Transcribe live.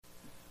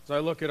As I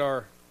look at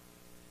our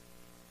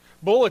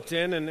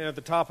bulletin, and at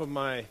the top of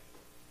my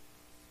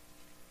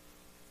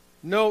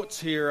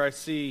notes here, I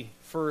see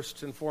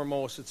first and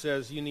foremost it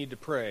says you need to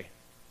pray.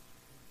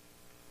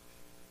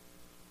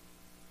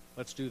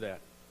 Let's do that.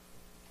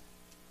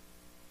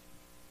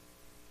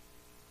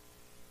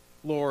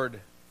 Lord,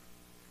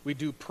 we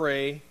do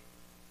pray.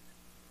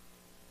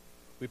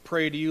 We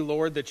pray to you,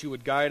 Lord, that you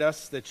would guide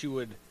us, that you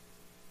would,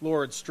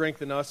 Lord,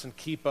 strengthen us and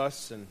keep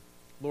us, and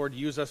Lord,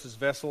 use us as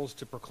vessels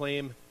to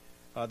proclaim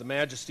the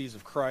majesties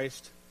of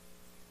Christ.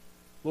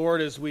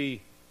 Lord, as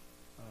we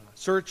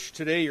search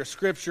today your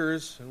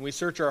scriptures and we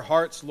search our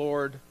hearts,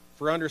 Lord,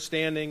 for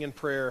understanding and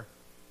prayer,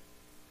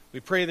 we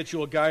pray that you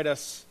will guide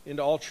us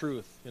into all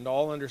truth, into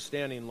all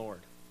understanding, Lord.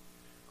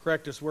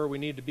 Correct us where we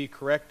need to be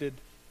corrected.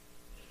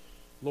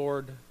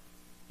 Lord,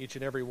 each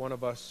and every one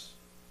of us,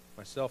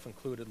 myself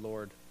included,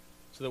 Lord,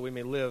 so that we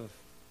may live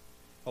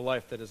a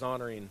life that is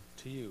honoring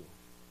to you.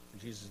 In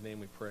Jesus' name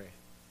we pray.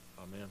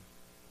 Amen.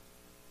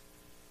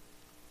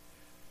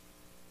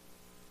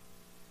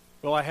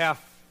 Well, I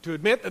have to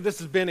admit that this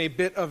has been a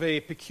bit of a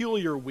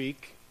peculiar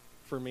week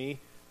for me.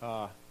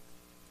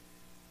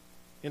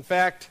 In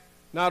fact,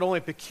 not only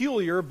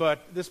peculiar,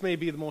 but this may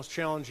be the most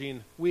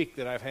challenging week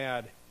that I've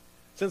had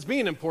since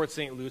being in Port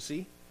St.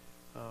 Lucie.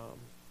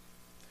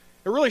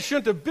 It really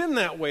shouldn't have been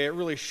that way. It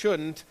really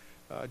shouldn't.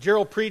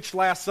 Gerald preached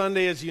last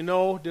Sunday, as you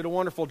know, did a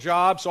wonderful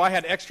job, so I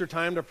had extra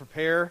time to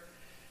prepare.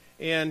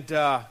 And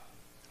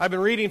I've been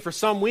reading for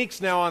some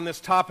weeks now on this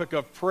topic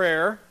of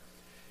prayer,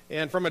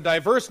 and from a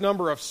diverse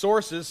number of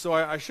sources, so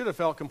I should have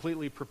felt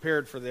completely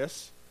prepared for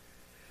this.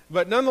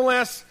 But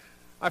nonetheless,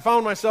 I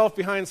found myself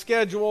behind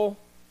schedule.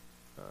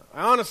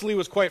 I honestly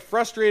was quite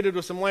frustrated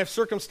with some life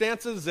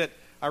circumstances that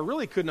I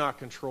really could not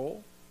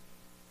control.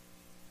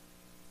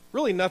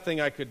 Really nothing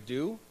I could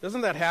do.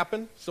 Doesn't that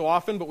happen so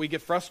often, but we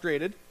get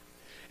frustrated?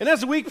 And as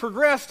the week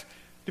progressed,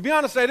 to be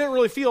honest, I didn't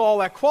really feel all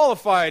that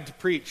qualified to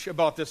preach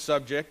about this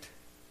subject.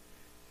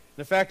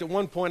 In fact, at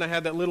one point I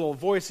had that little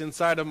voice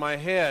inside of my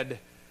head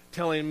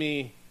telling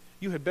me,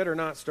 you had better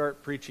not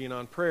start preaching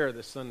on prayer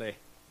this Sunday.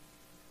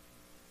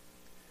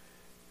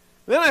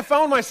 Then I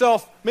found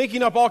myself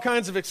making up all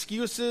kinds of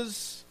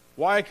excuses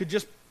why I could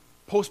just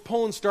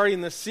postpone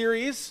starting this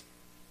series.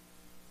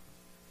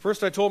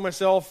 First I told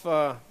myself,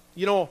 I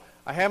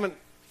haven't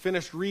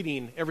finished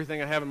reading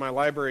everything I have in my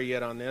library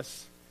yet on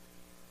this.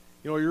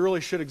 You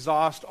really should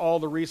exhaust all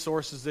the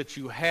resources that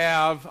you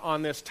have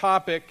on this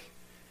topic.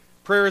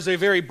 Prayer is a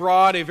very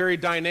broad, a very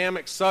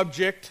dynamic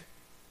subject.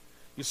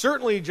 You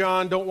certainly,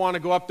 John, don't want to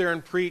go up there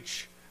and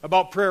preach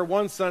about prayer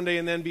one Sunday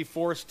and then be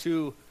forced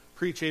to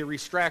preach a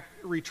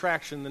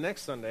retraction the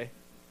next Sunday.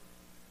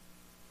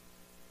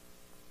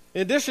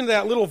 In addition to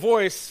that little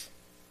voice,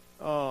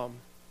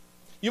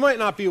 you might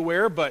not be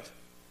aware, but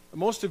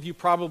most of you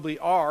probably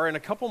are. In a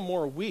couple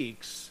more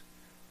weeks,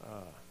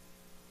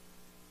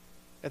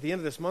 at the end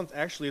of this month,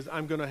 actually,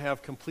 I'm going to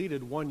have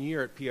completed 1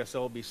 year at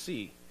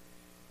PSLBC.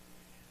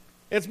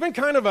 It's been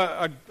kind of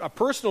a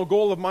personal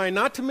goal of mine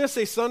not to miss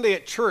a Sunday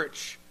at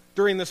church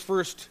during this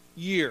first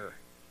year.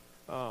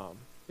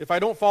 If I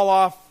don't fall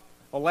off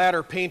a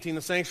ladder painting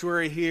the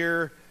sanctuary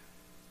here,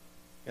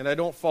 and I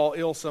don't fall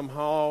ill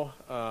somehow,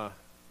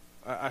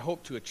 I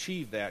hope to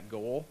achieve that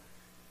goal.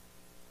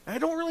 I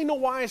don't really know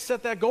why I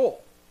set that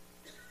goal.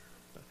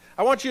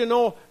 I want you to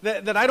know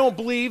that I don't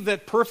believe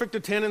that perfect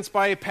attendance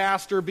by a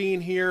pastor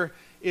being here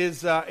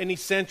is an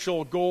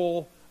essential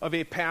goal of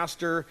a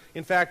pastor.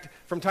 In fact,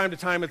 from time to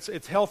time,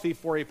 it's healthy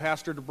for a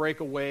pastor to break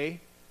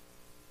away,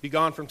 be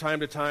gone from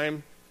time to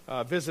time,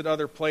 visit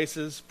other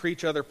places,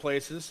 preach other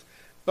places.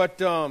 But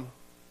I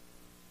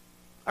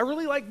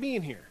really like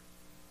being here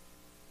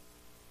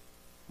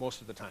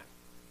most of the time.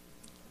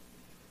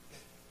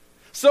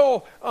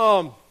 So,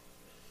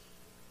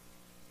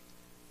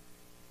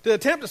 to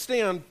attempt to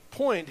stay on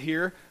point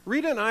here,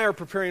 Rita and I are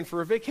preparing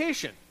for a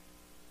vacation.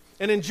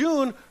 And in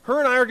June, her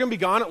and I are going to be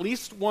gone at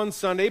least one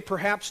Sunday,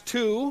 perhaps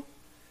two.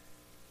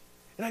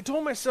 And I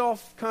told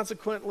myself,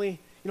 consequently,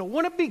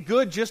 wouldn't it be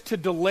good just to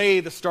delay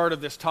the start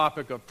of this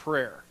topic of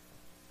prayer?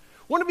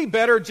 Wouldn't it be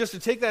better just to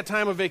take that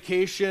time of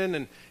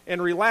vacation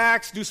and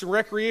relax, do some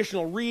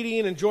recreational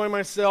reading, enjoy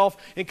myself,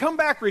 and come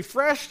back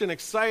refreshed and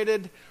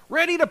excited,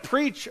 ready to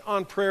preach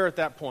on prayer at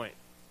that point,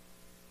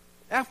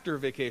 after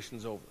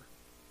vacation's over?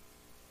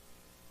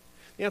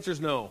 The answer is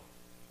no.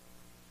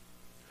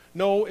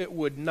 No, it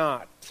would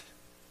not.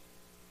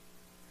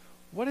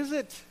 What is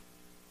it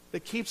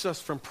that keeps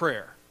us from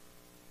prayer?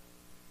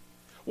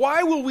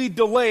 Why will we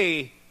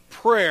delay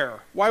prayer?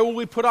 Why will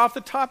we put off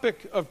the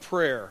topic of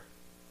prayer?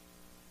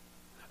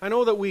 I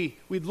know that we'd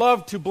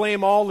love to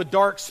blame all the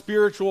dark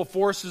spiritual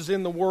forces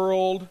in the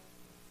world,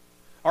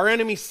 our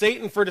enemy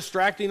Satan for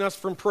distracting us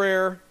from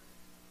prayer.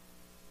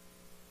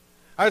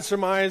 I'd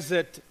surmise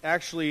that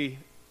actually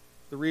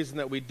the reason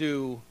that we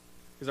do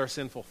is our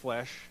sinful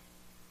flesh.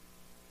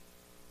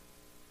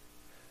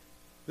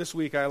 This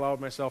week I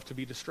allowed myself to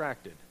be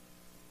distracted.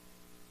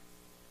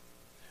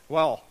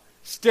 Well,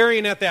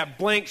 staring at that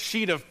blank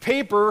sheet of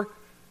paper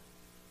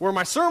where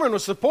my sermon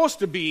was supposed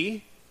to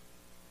be,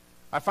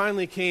 I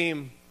finally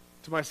came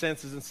to my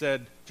senses and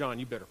said, John,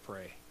 you better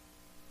pray.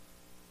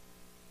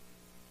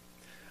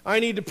 I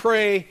need to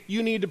pray.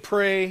 You need to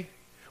pray.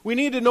 We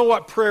need to know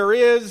what prayer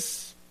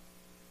is.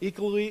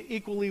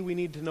 Equally, we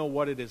need to know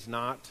what it is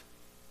not.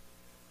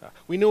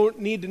 We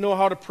need to know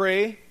how to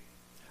pray.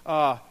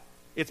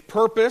 Its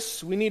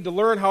purpose. We need to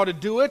learn how to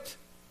do it.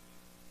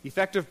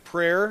 Effective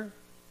prayer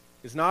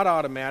is not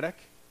automatic.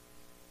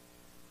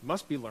 It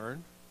must be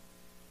learned.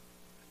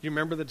 Do you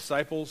remember the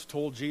disciples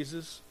told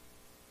Jesus,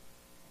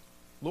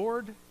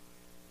 Lord,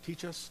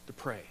 teach us to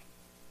pray.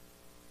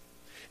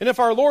 And if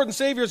our Lord and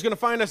Savior is going to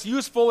find us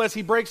useful as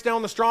he breaks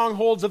down the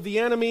strongholds of the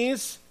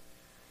enemies,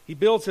 he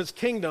builds his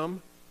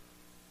kingdom,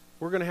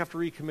 we're going to have to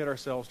recommit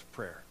ourselves to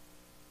prayer.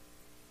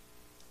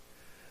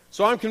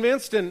 So I'm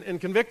convinced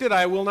and convicted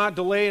I will not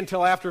delay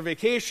until after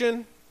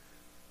vacation.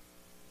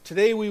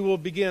 Today we will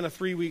begin a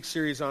 3-week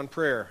series on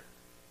prayer.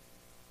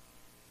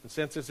 And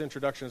since this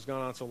introduction has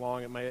gone on so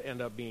long, it might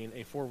end up being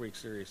a 4-week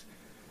series.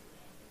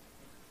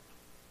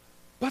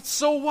 But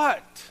so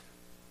what?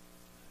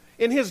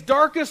 In his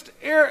darkest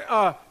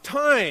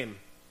time,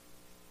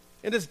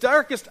 in his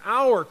darkest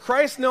hour,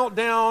 Christ knelt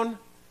down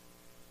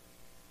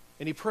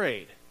and he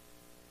prayed.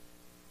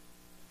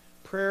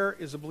 Prayer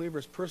is a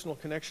believer's personal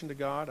connection to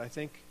God. I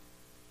think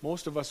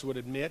most of us would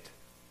admit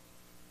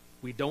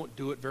we don't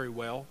do it very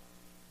well.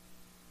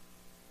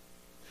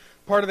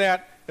 Part of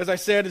that, as I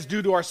said, is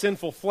due to our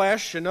sinful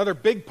flesh. Another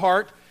big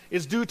part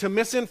is due to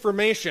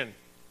misinformation.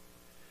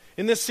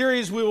 In this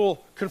series, we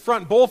will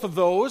confront both of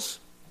those.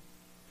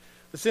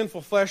 The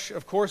sinful flesh,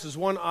 of course, is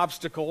one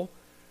obstacle,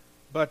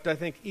 but I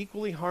think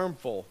equally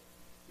harmful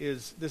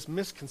is this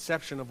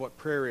misconception of what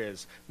prayer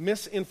is.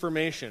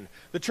 Misinformation.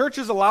 The church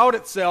has allowed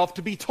itself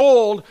to be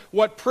told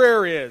what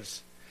prayer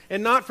is,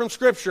 and not from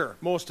Scripture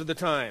most of the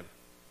time.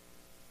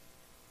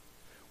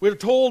 We're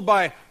told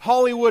by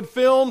Hollywood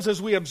films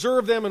as we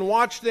observe them and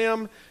watch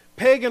them,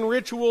 pagan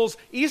rituals,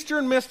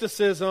 Eastern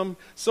mysticism.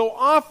 So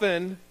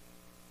often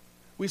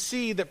we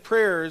see that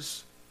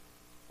prayers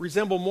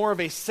resemble more of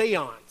a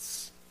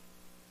seance,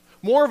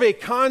 more of a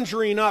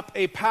conjuring up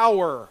a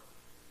power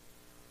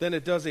than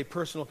it does a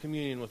personal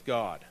communion with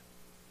God.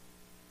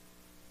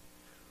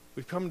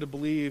 We've come to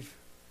believe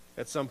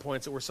at some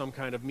points that we're some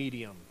kind of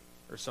medium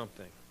or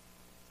something.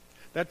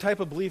 That type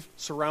of belief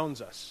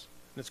surrounds us,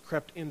 and it's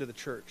crept into the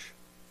church.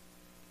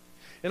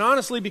 And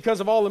honestly, because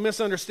of all the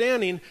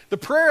misunderstanding, the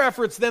prayer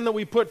efforts then that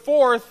we put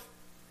forth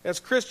as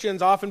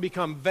Christians often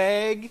become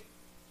vague,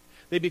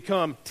 they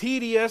become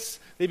tedious,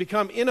 they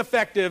become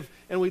ineffective,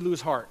 and we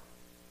lose heart.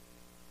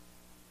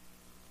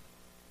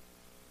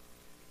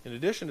 In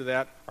addition to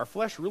that, our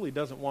flesh really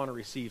doesn't want to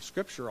receive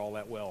Scripture all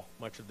that well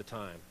much of the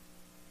time,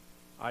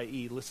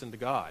 i.e., listen to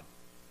God.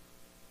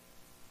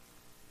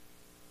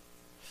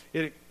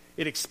 It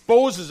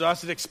exposes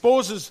us, it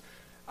exposes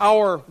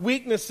our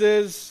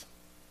weaknesses,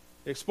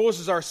 it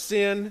exposes our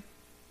sin.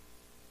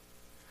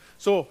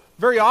 So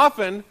very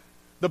often,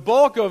 the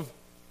bulk of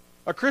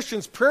a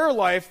Christian's prayer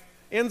life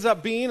ends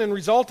up being and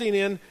resulting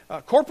in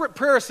corporate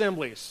prayer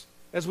assemblies,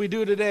 as we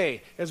do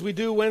today, as we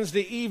do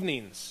Wednesday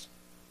evenings,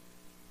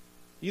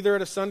 either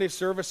at a Sunday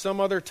service, some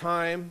other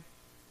time.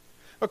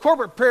 A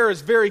corporate prayer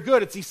is very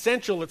good. It's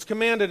essential. It's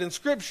commanded in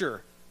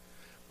Scripture.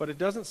 But it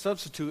doesn't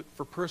substitute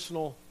for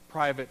personal,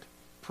 private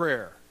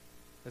prayer,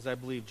 as I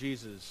believe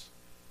Jesus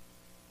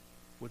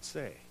would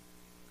say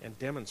and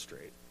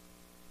demonstrate.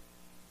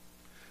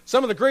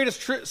 Some of the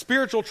greatest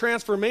spiritual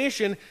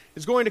transformation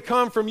is going to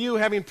come from you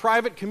having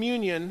private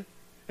communion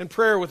and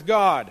prayer with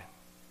God.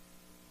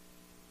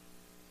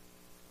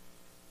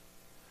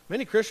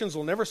 Many Christians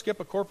will never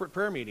skip a corporate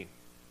prayer meeting.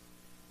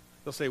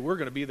 They'll say, we're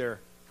going to be there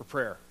for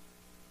prayer.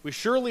 We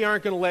surely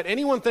aren't going to let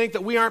anyone think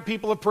that we aren't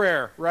people of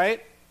prayer,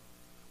 right?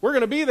 We're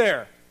going to be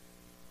there.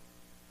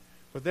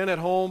 But then at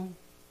home,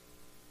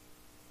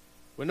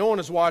 when no one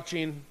is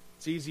watching,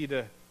 it's easy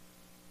to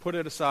put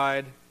it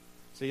aside.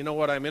 Say, you know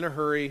what, I'm in a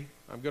hurry.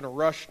 I'm going to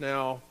rush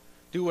now.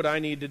 Do what I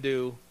need to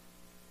do.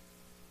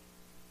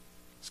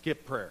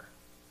 Skip prayer.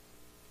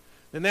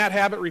 Then that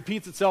habit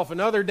repeats itself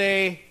another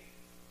day.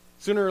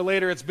 Sooner or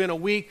later, it's been a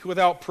week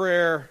without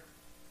prayer.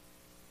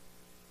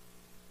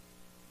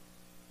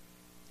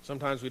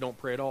 Sometimes we don't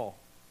pray at all.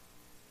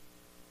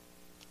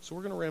 So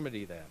we're going to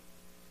remedy that.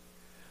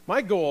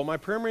 My goal, my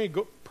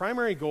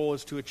primary goal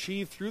is to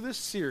achieve through this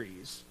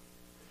series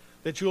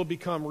that you will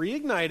become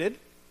reignited,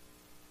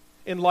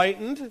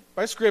 enlightened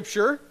by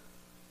Scripture,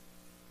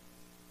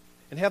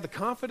 and have the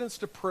confidence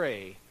to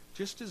pray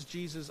just as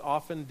Jesus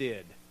often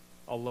did,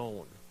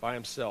 alone, by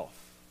himself,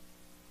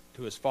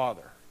 to his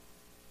Father.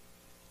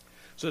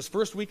 So this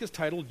first week is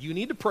titled, You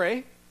Need to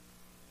Pray.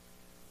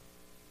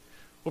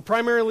 We'll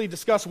primarily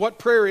discuss what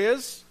prayer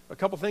is, a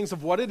couple things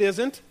of what it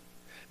isn't.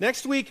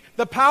 Next week,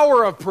 the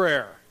power of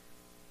prayer.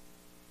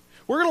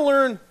 We're going to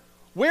learn,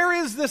 where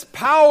is this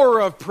power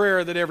of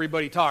prayer that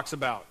everybody talks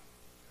about?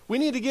 We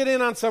need to get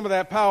in on some of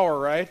that power,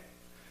 right?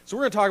 So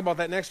we're going to talk about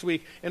that next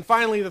week. And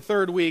finally, the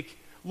third week,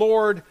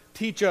 Lord,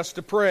 teach us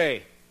to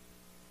pray.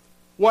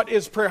 What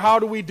is prayer? How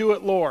do we do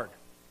it, Lord?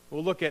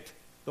 We'll look at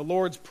the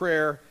Lord's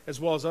Prayer as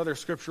well as other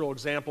scriptural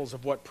examples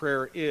of what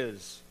prayer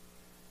is.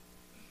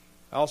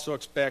 I also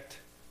expect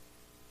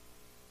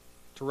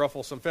to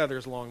ruffle some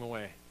feathers along the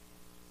way.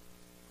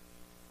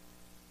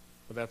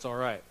 But that's all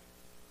right.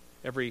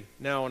 Every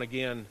now and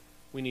again,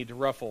 we need to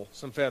ruffle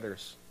some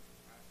feathers.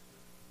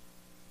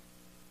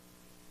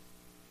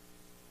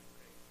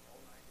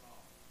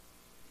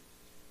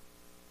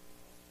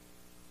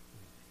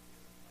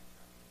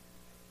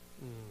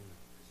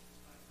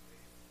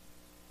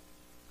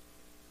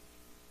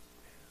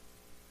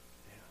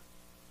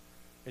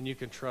 And you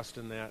can trust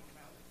in that.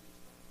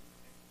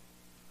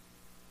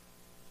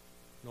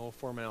 No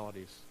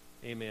formalities.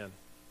 Amen.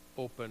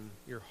 Open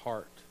your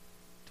heart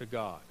to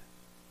God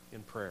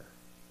in prayer.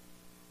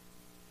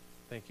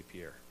 Thank you,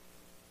 Pierre.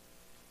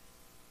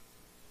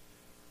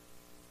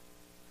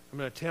 I'm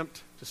going to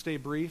attempt to stay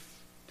brief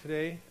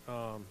today.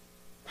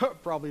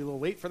 Probably a little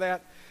late for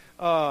that.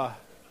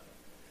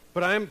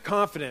 But I'm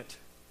confident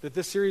that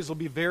this series will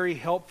be very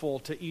helpful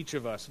to each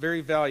of us,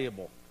 very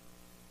valuable.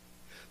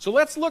 So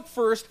let's look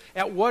first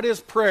at what is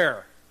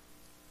prayer.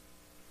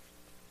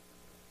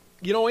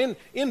 You know,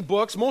 in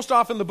books, most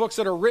often the books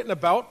that are written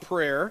about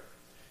prayer,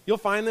 you'll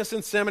find this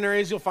in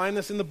seminaries, you'll find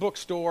this in the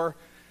bookstore.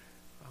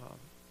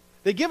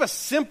 They give a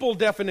simple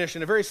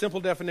definition, a very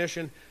simple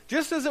definition,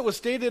 just as it was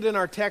stated in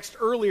our text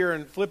earlier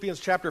in Philippians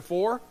chapter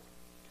 4. It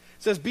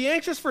says, "Be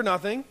anxious for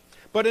nothing,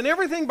 but in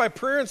everything by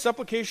prayer and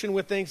supplication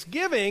with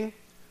thanksgiving,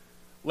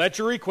 let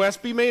your requests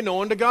be made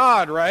known to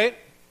God," right?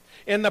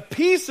 "And the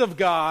peace of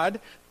God,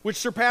 which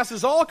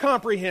surpasses all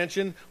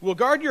comprehension, will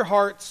guard your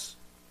hearts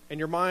and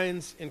your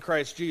minds in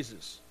Christ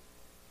Jesus."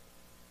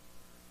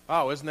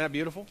 Wow, isn't that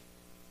beautiful?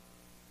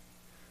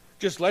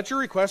 Just let your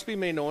requests be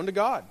made known to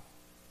God.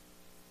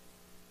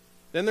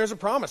 Then there's a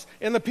promise.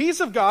 "And the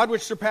peace of God,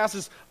 which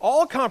surpasses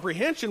all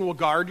comprehension, will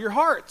guard your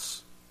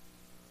hearts."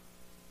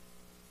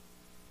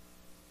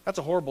 That's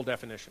a horrible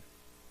definition.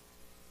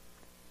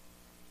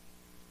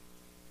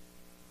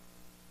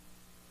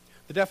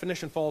 The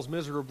definition falls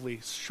miserably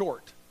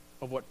short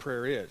of what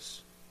prayer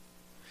is.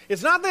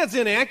 It's not that it's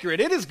inaccurate.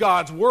 It is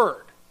God's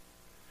word.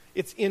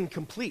 It's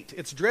incomplete.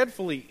 It's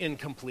dreadfully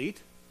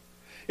incomplete.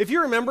 If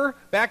you remember,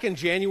 back in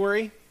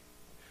January,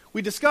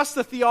 we discussed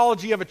the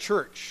theology of a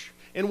church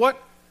and what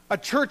a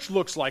church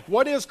looks like.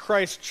 What is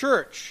Christ's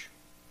church?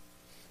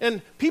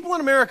 And people in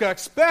America,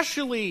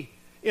 especially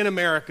in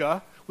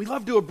America, we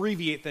love to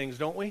abbreviate things,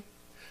 don't we?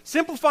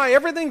 Simplify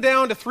everything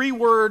down to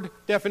 3-word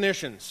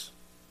definitions.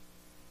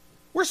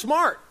 We're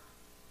smart.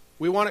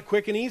 We want it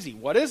quick and easy.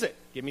 What is it?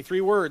 Give me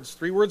 3 words.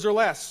 3 words or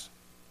less.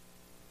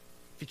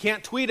 If you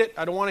can't tweet it,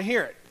 I don't want to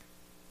hear it.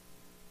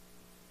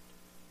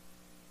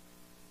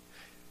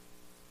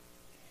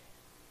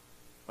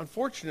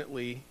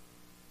 Unfortunately,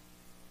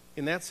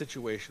 in that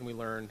situation, we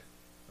learned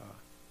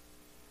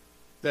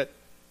that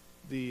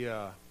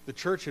the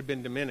church had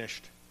been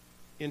diminished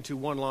into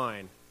one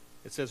line.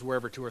 It says,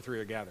 "Wherever 2 or 3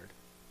 are gathered."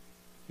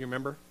 You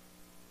remember?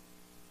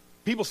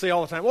 People say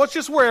all the time, "Well, it's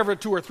just wherever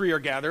 2 or 3 are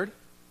gathered."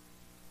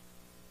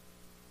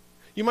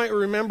 You might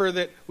remember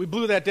that we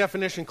blew that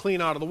definition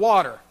clean out of the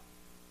water.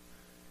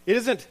 It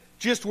isn't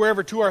just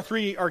wherever 2 or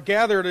 3 are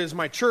gathered is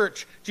my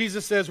church.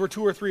 Jesus says, "Where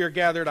 2 or 3 are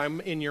gathered, I'm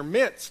in your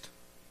midst."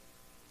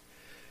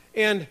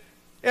 And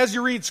as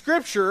you read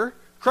Scripture,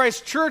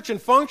 Christ's church in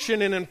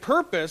function and in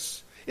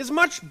purpose is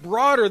much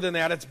broader than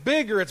that. It's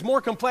bigger, it's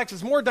more complex,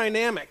 it's more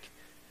dynamic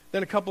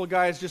than a couple of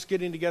guys just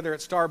getting together at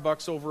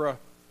Starbucks over a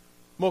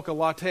mocha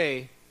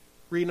latte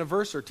reading a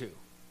verse or 2.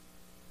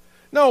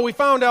 No, we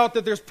found out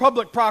that there's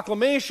public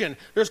proclamation,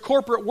 there's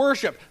corporate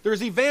worship,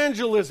 there's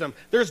evangelism,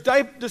 there's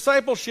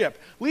discipleship,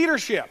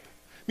 leadership,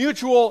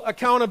 mutual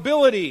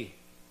accountability.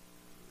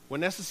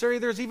 When necessary,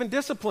 there's even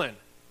discipline.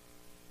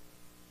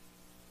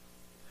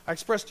 I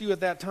expressed to you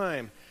at that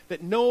time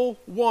that no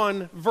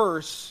one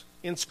verse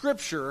in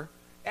Scripture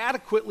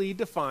adequately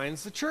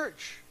defines the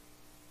church.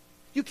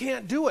 You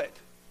can't do it.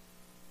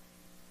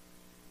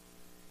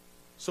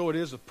 So it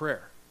is with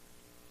prayer.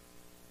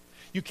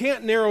 You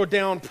can't narrow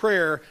down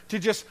prayer to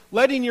just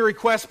letting your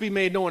requests be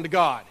made known to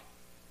God.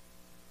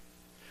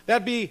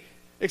 That'd be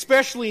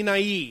especially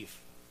naive.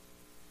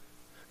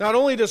 Not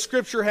only does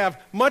Scripture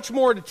have much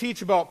more to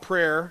teach about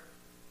prayer,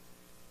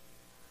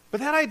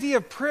 but that idea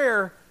of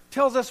prayer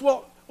tells us,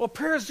 well,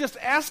 prayer is just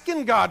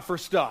asking God for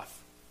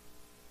stuff.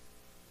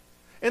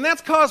 And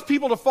that's caused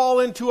people to fall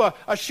into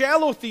a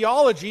shallow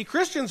theology.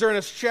 Christians are in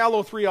a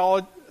shallow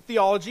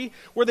theology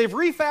where they've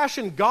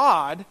refashioned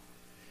God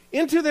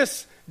into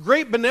this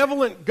great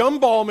benevolent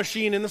gumball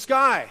machine in the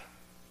sky.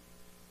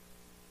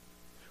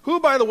 Who,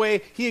 by the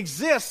way, he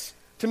exists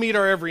to meet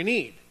our every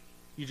need.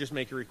 You just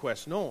make your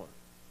request known.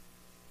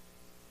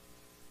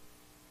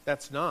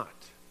 That's not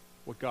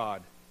what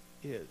God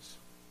is.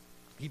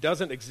 He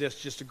doesn't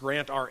exist just to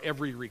grant our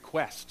every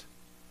request.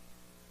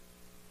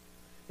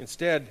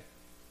 Instead,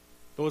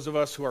 those of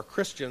us who are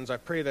Christians, I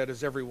pray that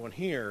as everyone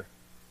here,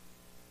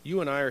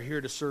 you and I are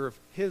here to serve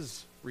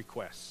his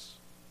requests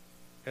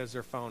as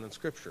they're found in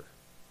Scripture.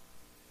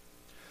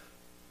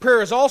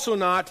 Prayer is also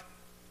not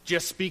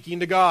just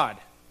speaking to God.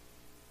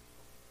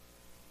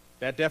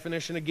 That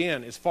definition,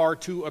 again, is far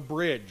too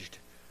abridged.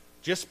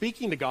 Just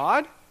speaking to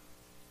God?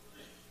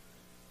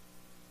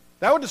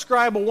 That would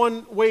describe a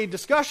one-way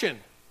discussion.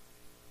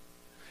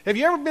 Have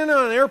you ever been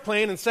on an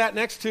airplane and sat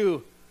next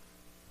to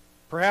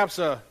perhaps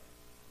a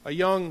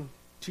young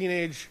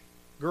teenage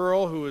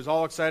girl who is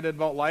all excited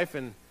about life,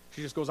 and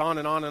she just goes on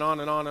and on and on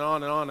and on and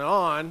on and on and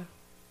on,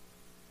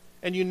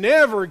 and you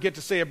never get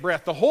to say a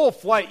breath? The whole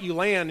flight you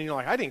land and you're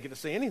like, I didn't get to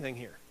say anything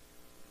here.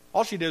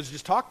 All she did was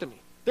just talk to me.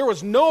 There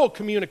was no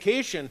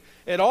communication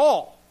at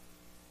all.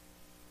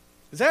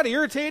 Is that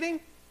irritating?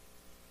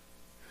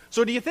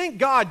 So do you think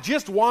God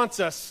just wants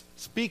us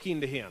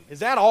speaking to him? Is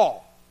that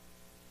all?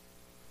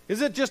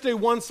 Is it just a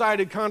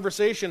one-sided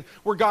conversation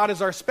where God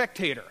is our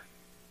spectator?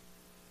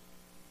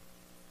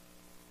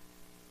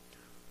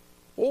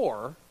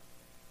 Or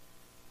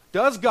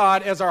does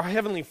God, as our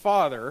Heavenly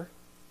Father,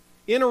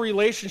 in a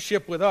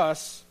relationship with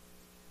us,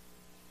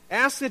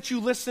 ask that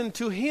you listen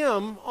to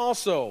him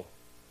also,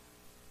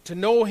 to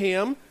know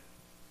him,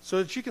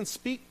 so that you can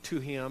speak to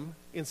him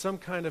in some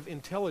kind of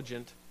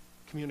intelligent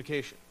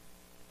communication?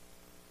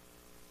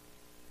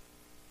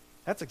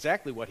 That's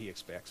exactly what he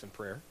expects in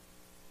prayer.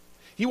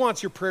 He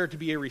wants your prayer to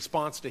be a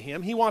response to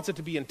him. He wants it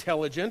to be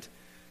intelligent.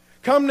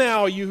 Come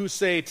now, you who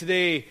say,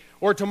 today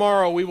or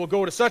tomorrow we will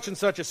go to such and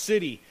such a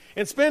city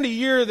and spend a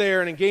year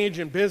there and engage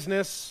in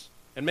business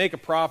and make a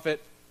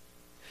profit.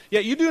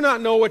 Yet you do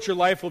not know what your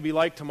life will be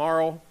like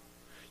tomorrow.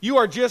 You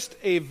are just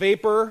a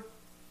vapor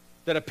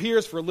that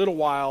appears for a little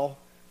while,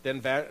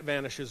 then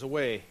vanishes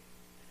away.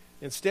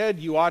 Instead,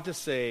 you ought to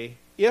say,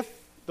 if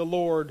the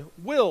Lord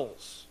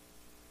wills,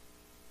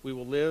 we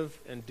will live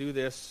and do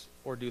this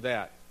or do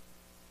that.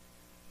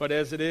 But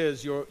as it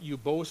is, you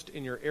boast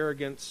in your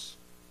arrogance.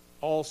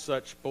 All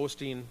such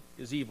boasting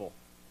is evil.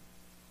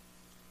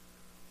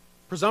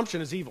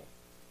 Presumption is evil.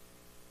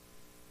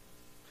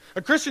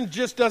 A Christian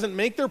just doesn't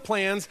make their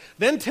plans,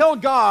 then tell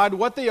God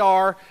what they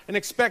are, and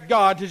expect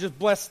God to just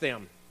bless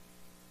them.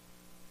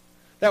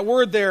 That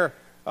word there,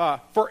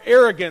 for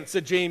arrogance,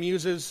 that James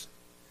uses,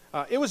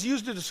 it was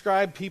used to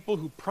describe people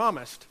who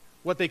promised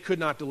what they could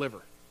not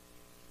deliver.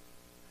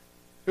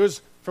 It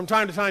was, from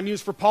time to time,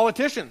 used for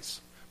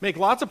politicians. Make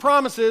lots of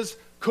promises,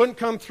 couldn't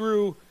come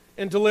through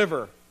and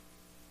deliver.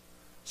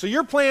 So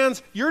your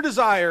plans, your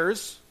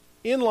desires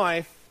in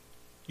life,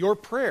 your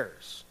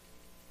prayers,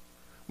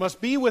 must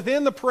be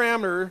within the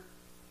parameter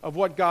of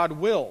what God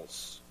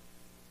wills,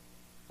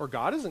 or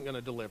God isn't going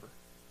to deliver.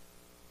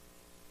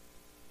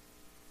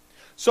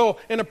 So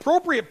an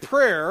appropriate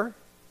prayer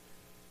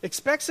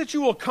expects that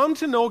you will come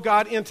to know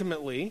God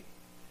intimately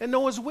and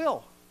know his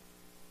will.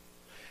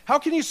 How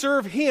can you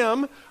serve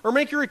him or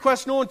make your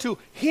request known to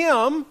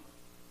him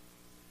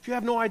if you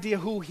have no idea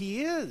who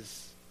he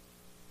is?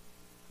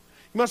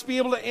 You must be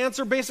able to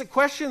answer basic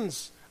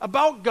questions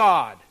about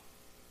God.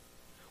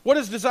 What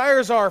his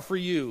desires are for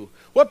you.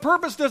 What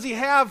purpose does he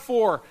have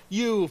for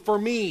you, for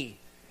me,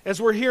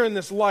 as we're here in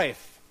this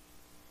life?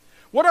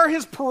 What are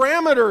his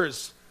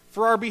parameters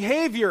for our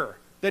behavior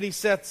that he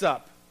sets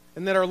up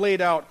and that are laid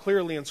out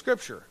clearly in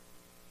Scripture?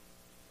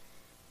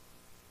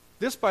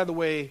 This, by the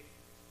way,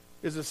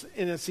 is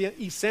an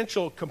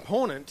essential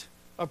component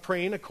of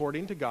praying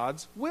according to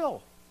God's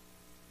will.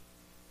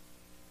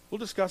 We'll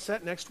discuss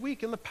that next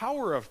week in the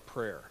power of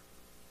prayer.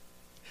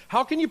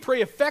 How can you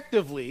pray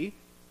effectively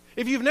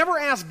if you've never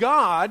asked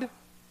God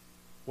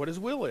what his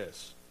will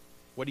is?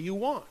 What do you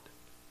want?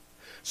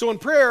 So in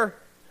prayer,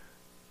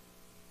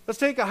 let's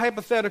take a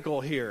hypothetical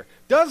here.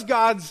 Does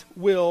God's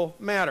will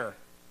matter?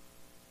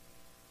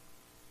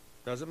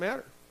 Does it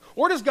matter?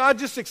 Or does God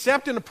just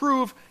accept and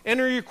approve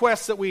any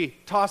requests that we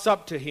toss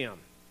up to him?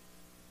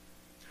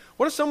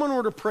 What if someone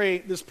were to pray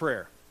this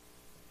prayer?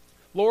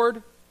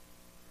 Lord,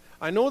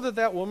 I know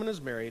that woman is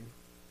married,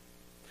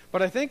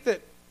 but I think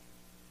that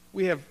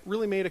we have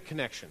really made a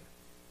connection.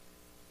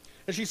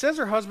 And she says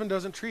her husband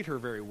doesn't treat her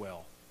very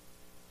well.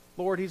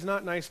 Lord, he's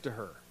not nice to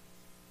her.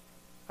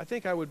 I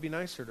think I would be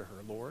nicer to her,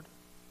 Lord.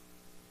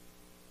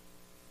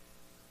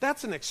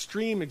 That's an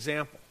extreme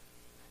example,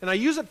 and I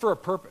use it for a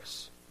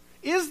purpose.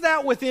 Is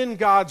that within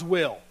God's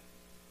will?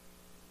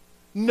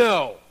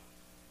 No.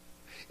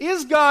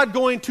 Is God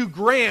going to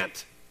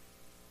grant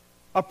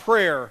a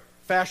prayer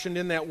fashioned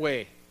in that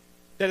way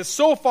that is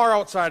so far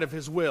outside of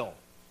his will?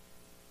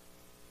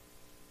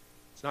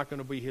 It's not going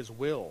to be his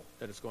will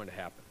that it's going to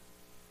happen.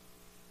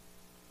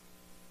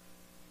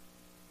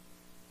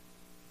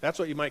 That's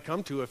what you might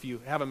come to if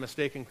you have a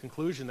mistaken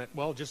conclusion that,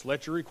 well, just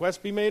let your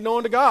request be made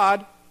known to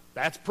God.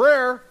 That's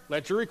prayer.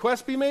 Let your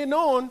request be made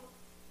known.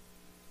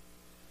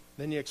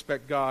 Then you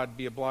expect God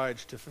be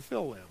obliged to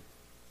fulfill them.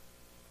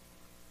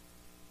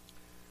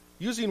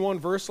 Using one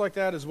verse like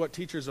that is what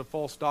teachers of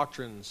false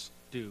doctrines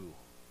do.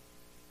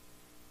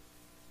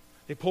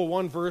 They pull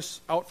one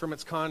verse out from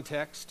its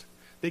context.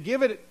 They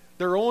give it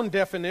their own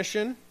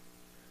definition.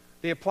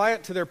 They apply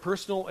it to their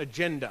personal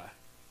agenda.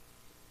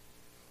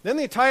 Then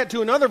they tie it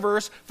to another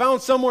verse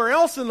found somewhere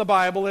else in the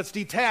Bible that's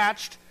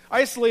detached,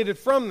 isolated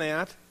from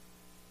that.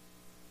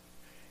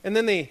 And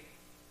then they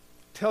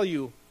tell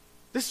you,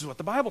 this is what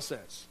the Bible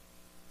says.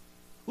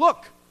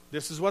 Look,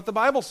 this is what the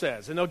Bible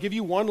says. And they'll give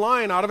you one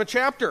line out of a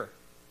chapter.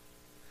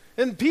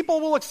 And people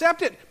will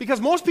accept it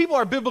because most people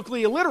are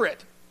biblically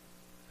illiterate.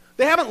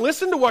 They haven't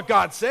listened to what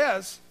God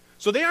says,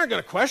 so they aren't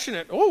going to question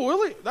it. Oh,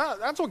 really?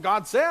 That's what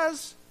God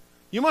says?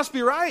 You must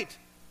be right.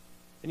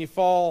 And you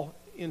fall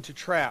into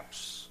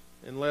traps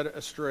and led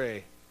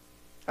astray.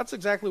 That's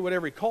exactly what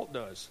every cult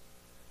does.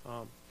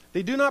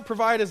 They do not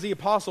provide, as the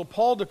Apostle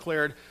Paul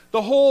declared,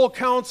 the whole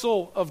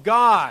counsel of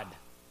God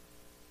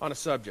on a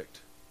subject.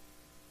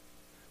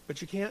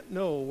 But you can't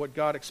know what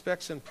God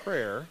expects in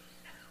prayer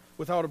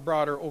without a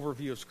broader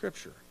overview of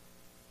Scripture.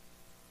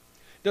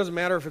 It doesn't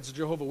matter if it's the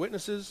Jehovah's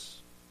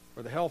Witnesses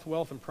or the health,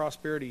 wealth, and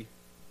prosperity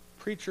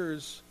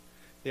preachers.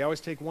 They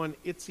always take one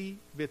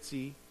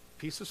itsy-bitsy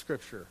piece of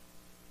Scripture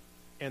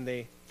and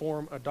they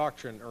form a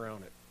doctrine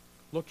around it.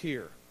 Look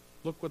here.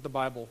 Look what the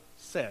Bible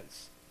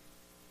says.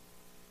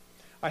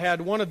 I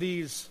had one of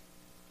these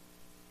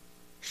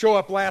show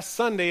up last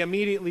Sunday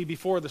immediately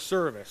before the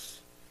service.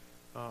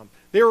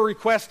 They were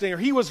requesting, or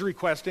he was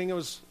requesting, it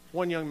was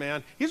one young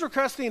man, he's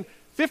requesting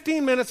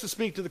 15 minutes to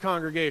speak to the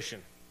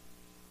congregation.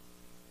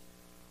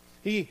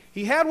 He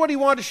had what he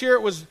wanted to share.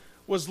 It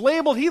was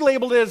labeled, he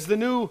labeled it as the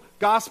new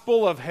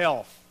gospel of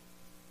health.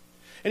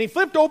 And he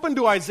flipped open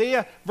to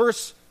Isaiah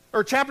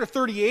chapter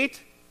 38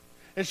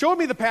 and showed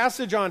me the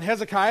passage on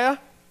Hezekiah.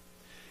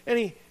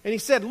 And he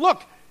said,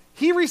 look,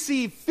 he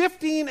received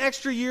 15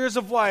 extra years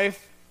of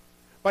life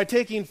by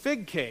taking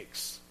fig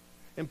cakes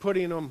and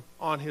putting them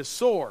on his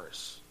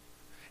sores.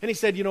 And he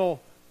said,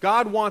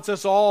 God wants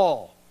us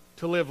all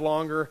to live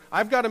longer.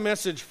 I've got a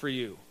message for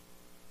you.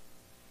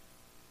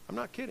 I'm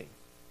not kidding.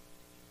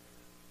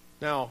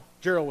 Now,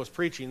 Gerald was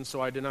preaching,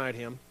 so I denied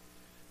him.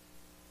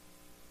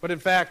 But in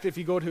fact, if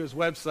you go to his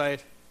website,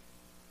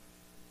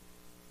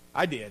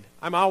 I did.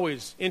 I'm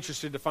always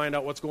interested to find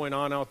out what's going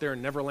on out there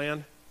in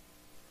Neverland.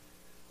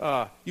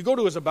 You go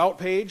to his About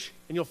page,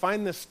 and you'll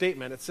find this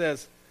statement. It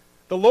says,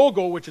 the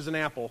logo, which is an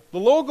apple, the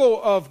logo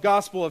of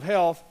Gospel of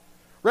Health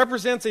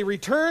represents a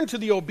return to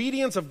the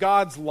obedience of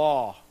God's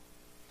law,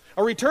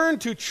 a return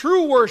to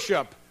true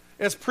worship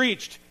as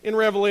preached in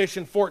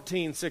Revelation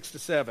 14,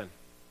 6-7.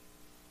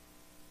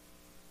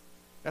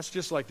 That's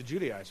just like the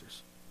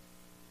Judaizers.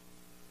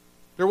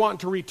 They're wanting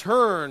to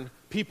return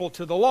people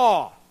to the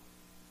law.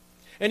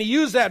 And he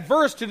used that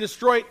verse to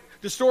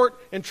distort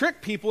and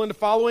trick people into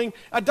following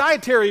a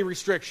dietary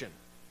restriction.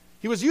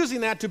 He was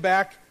using that to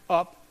back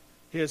up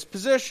his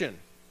position.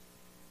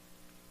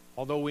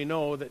 Although we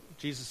know that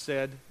Jesus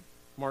said,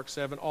 Mark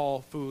 7,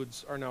 all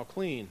foods are now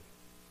clean.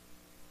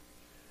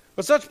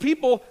 But such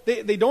people,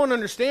 they don't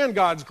understand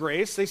God's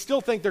grace. They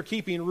still think they're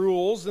keeping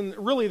rules, and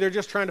really they're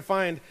just trying to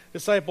find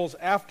disciples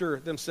after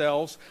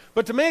themselves.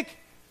 But to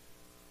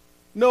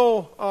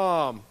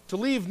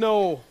leave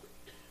no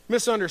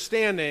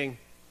misunderstanding,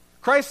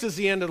 Christ is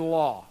the end of the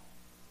law.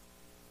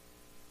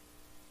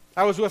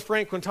 I was with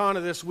Frank Quintana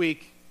this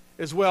week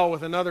as well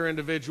with another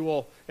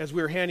individual as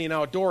we were handing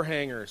out door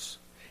hangers.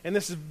 And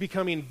this is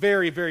becoming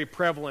very, very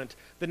prevalent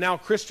that now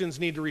Christians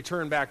need to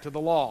return back to the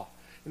law.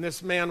 And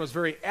this man was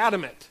very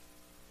adamant.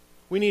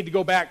 We need to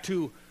go back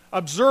to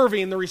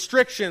observing the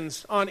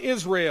restrictions on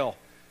Israel.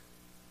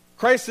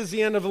 Christ is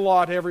the end of the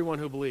law to everyone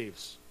who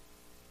believes.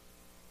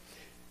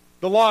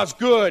 The law is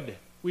good,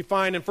 we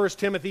find in 1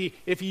 Timothy,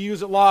 if you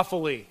use it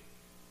lawfully.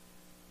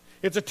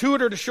 It's a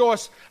tutor to show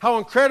us how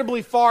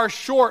incredibly far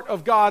short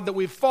of God that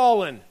we've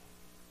fallen. And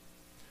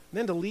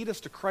then to lead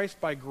us to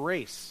Christ by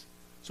grace,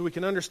 so we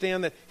can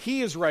understand that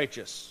He is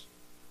righteous.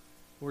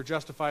 We're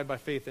justified by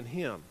faith in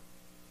Him.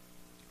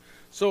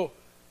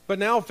 But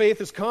now faith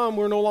has come.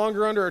 We're no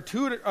longer under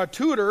a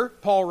tutor,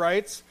 Paul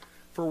writes,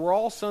 for we're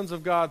all sons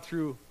of God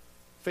through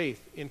faith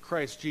in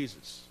Christ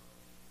Jesus.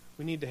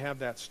 We need to have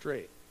that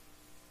straight.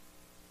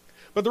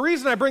 But the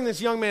reason I bring this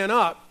young man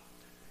up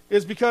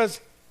is because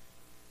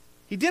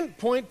he didn't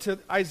point to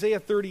Isaiah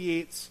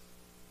 38's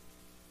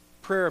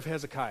prayer of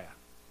Hezekiah.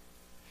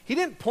 He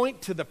didn't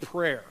point to the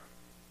prayer.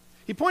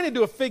 He pointed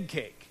to a fig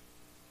cake.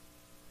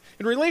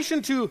 In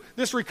relation to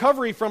this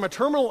recovery from a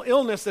terminal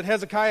illness that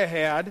Hezekiah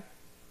had,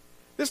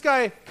 this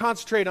guy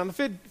concentrated on the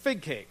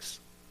fig cakes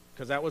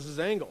because that was his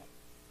angle.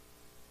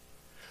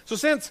 So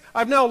since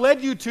I've now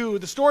led you to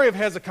the story of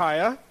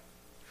Hezekiah,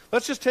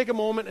 let's just take a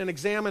moment and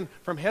examine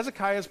from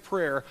Hezekiah's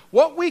prayer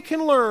what we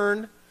can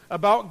learn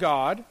about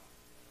God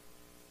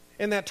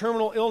and that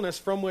terminal illness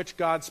from which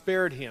God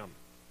spared him.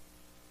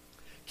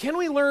 Can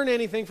we learn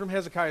anything from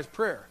Hezekiah's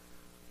prayer?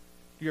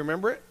 Do you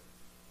remember it?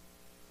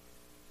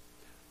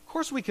 Of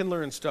course we can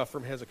learn stuff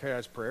from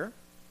Hezekiah's prayer.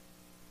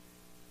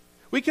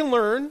 We can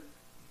learn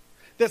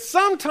that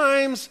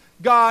sometimes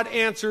God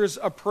answers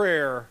a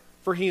prayer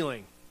for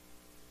healing.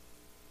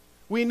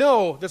 We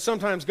know that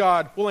sometimes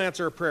God will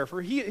answer a prayer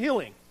for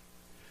healing.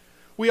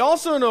 We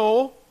also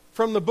know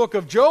from the book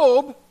of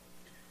Job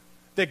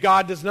that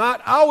God does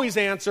not always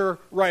answer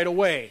right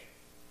away.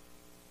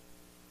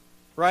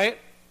 Right?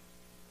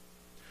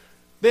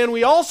 Then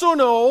we also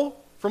know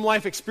from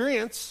life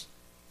experience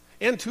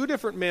and two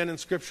different men in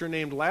Scripture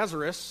named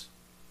Lazarus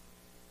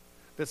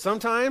that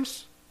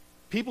sometimes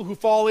people who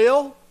fall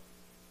ill,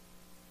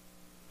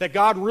 that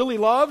God really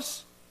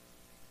loves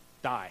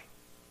die.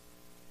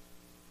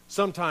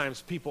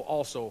 Sometimes people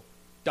also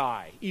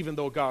die, even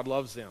though God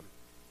loves them.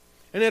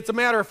 And it's a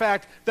matter of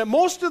fact that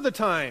most of the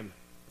time,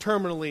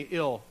 terminally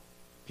ill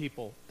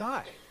people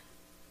die.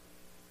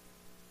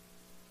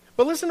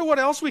 But listen to what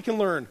else we can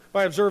learn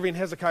by observing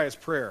Hezekiah's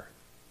prayer.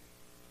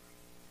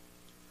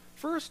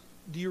 First,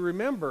 do you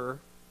remember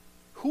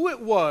who it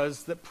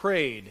was that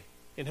prayed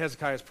in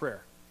Hezekiah's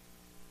prayer?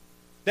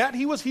 That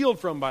he was healed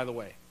from, by the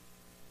way.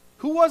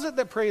 Who was it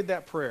that prayed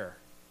that prayer?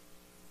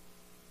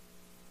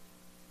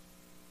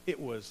 It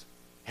was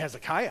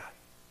Hezekiah.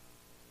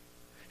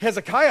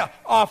 Hezekiah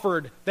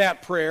offered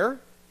that prayer.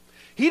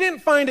 He didn't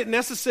find it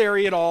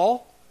necessary at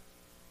all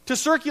to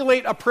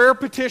circulate a prayer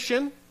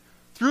petition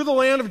through the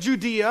land of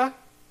Judea,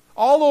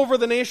 all over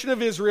the nation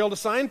of Israel, to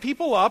sign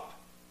people up,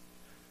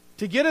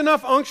 to get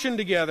enough unction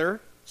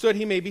together so that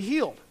he may be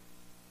healed.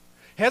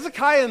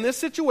 Hezekiah, in this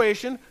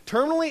situation,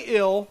 terminally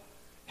ill,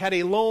 had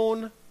a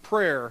lone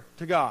prayer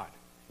to God.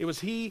 It was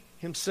he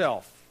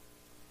himself.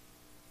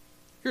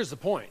 Here's the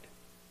point.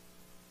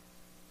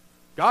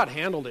 God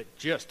handled it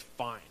just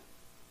fine.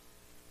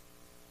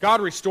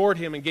 God restored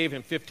him and gave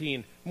him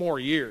 15 more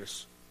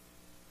years.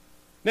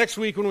 Next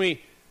week, when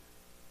we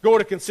go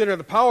to consider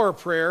the power of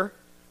prayer,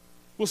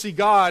 we'll see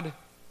God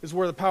is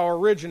where the power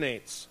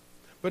originates.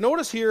 But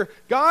notice here,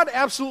 God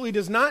absolutely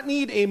does not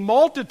need a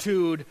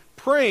multitude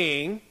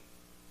praying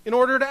in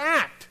order to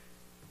act.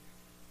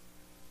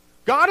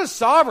 God is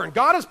sovereign.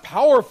 God is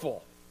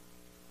powerful.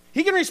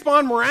 He can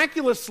respond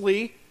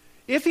miraculously,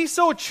 if he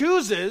so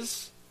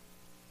chooses,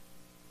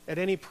 at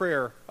any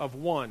prayer of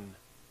one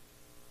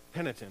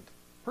penitent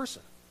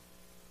person.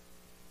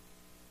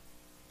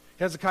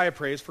 Hezekiah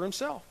prays for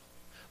himself.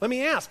 Let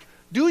me ask,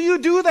 do you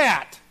do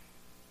that?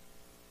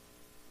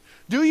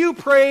 Do you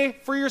pray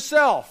for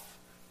yourself?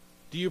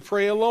 Do you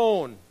pray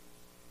alone?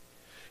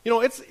 You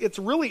know, it's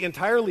really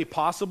entirely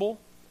possible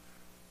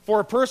for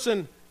a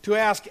person to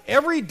ask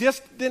every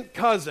distant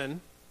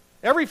cousin,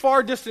 every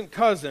far distant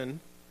cousin,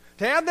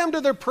 to add them to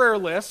their prayer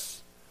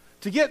lists,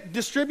 to get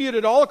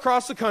distributed all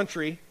across the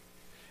country,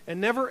 and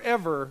never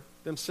ever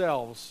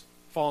themselves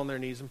fall on their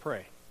knees and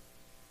pray.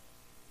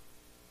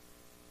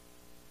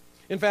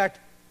 In fact,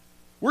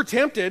 we're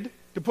tempted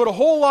to put a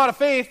whole lot of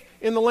faith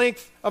in the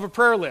length of a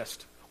prayer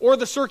list or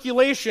the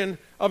circulation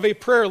of a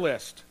prayer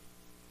list.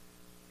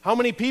 How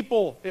many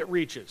people it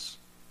reaches.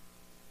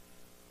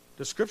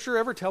 Does Scripture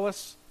ever tell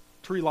us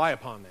to rely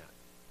upon that?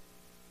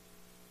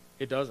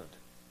 It doesn't.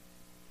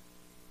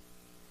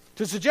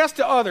 To suggest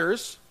to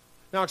others,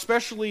 now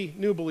especially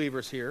new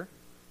believers here,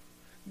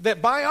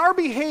 that by our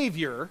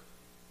behavior,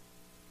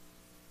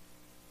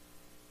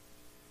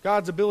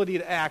 God's ability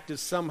to act is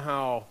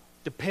somehow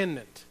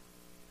dependent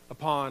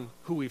upon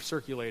who we've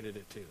circulated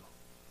it to. You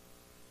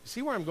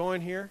see where I'm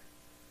going here?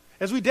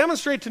 As we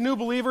demonstrate to new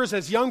believers,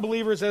 as young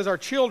believers, as our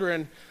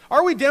children,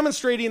 are we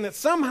demonstrating that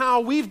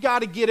somehow we've got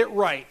to get it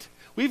right?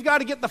 We've got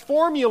to get the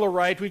formula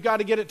right. We've got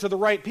to get it to the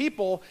right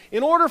people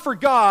in order for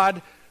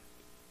God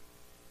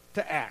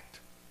to act.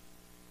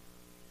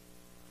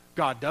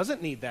 God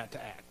doesn't need that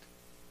to act.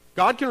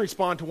 God can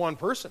respond to one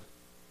person.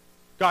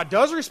 God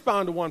does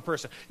respond to one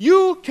person.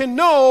 You can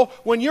know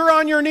when you're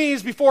on your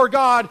knees before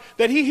God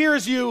that He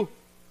hears you.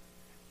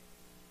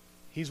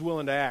 He's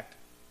willing to act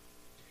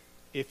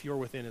if you're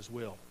within His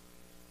will.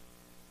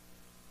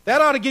 That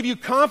ought to give you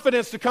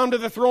confidence to come to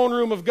the throne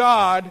room of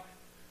God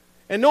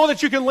and know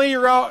that you can lay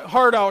your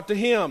heart out to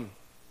Him.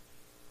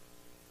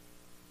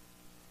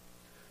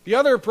 The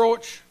other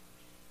approach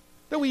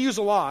that we use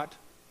a lot,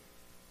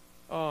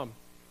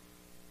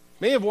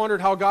 may have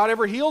wondered how God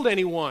ever healed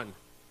anyone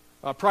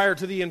prior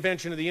to the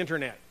invention of the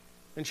internet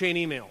and chain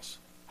emails.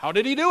 How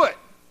did He do it?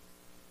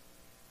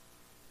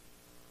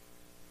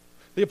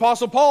 The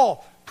Apostle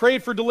Paul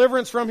prayed for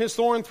deliverance from his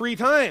thorn 3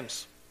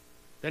 times.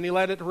 Then he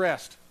let it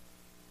rest.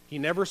 He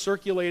never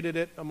circulated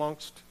it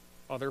amongst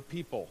other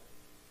people.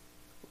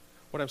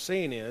 What I'm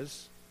saying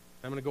is,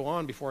 I'm going to go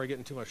on before I get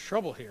into much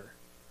trouble here.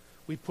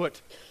 We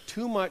put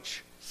too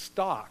much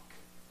stock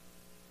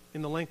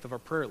in the length of our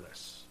prayer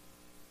lists.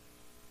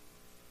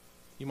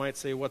 You might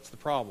say, what's the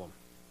problem?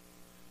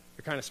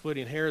 You're kind of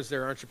splitting hairs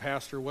there, aren't you,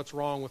 Pastor? What's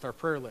wrong with our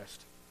prayer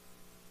list?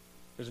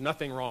 There's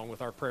nothing wrong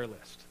with our prayer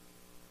list.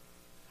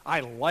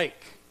 I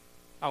like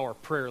our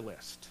prayer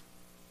list.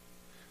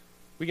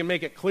 We can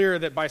make it clear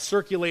that by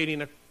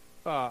circulating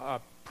a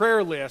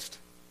prayer list,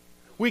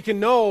 we can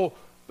know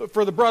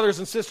for the brothers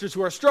and sisters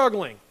who are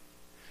struggling.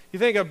 You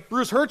think of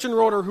Bruce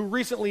Herchenroder, who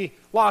recently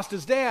lost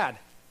his dad.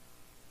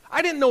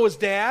 I didn't know his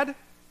dad,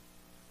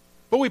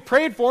 but we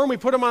prayed for him, we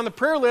put him on the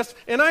prayer list,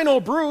 and I know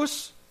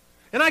Bruce,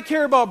 and I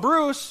care about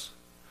Bruce,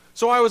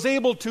 so I was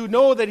able to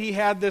know that he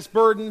had this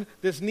burden,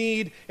 this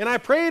need, and I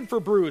prayed for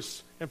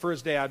Bruce and for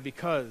his dad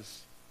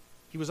because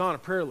he was on a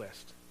prayer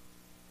list.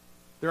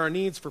 There are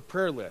needs for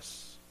prayer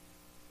lists.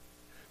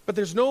 But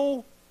there's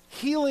no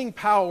healing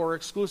power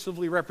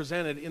exclusively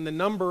represented in the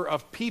number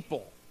of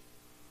people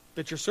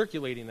that you're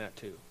circulating that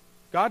to.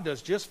 God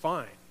does just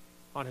fine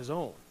on His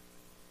own.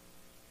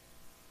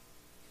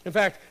 In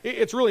fact,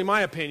 it's really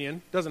my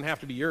opinion, doesn't have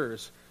to be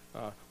yours,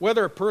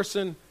 Whether a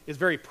person is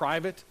very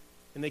private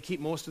and they keep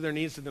most of their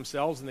needs to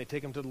themselves and they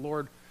take them to the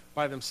Lord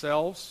by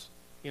themselves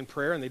in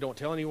prayer and they don't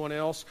tell anyone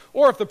else,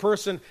 or if the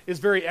person is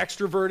very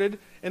extroverted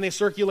and they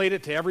circulate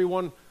it to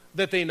everyone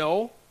that they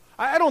know,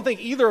 I don't think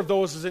either of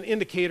those is an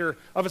indicator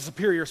of a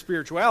superior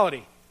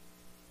spirituality.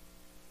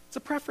 It's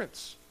a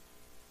preference.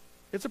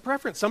 It's a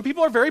preference. Some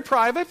people are very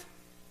private.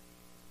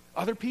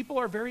 Other people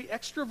are very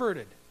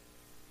extroverted.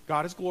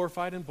 God is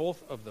glorified in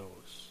both of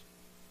those.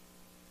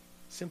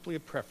 Simply a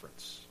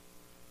preference.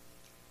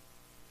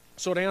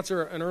 So to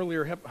answer an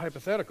earlier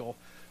hypothetical,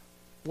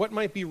 what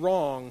might be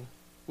wrong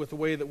with the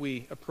way that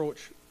we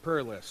approach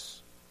prayer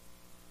lists?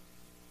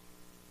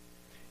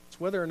 It's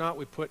whether or not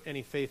we put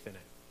any faith in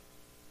it.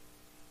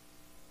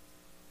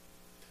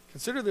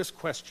 Consider this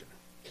question.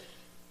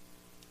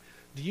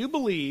 Do you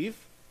believe,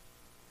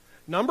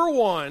 number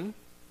one,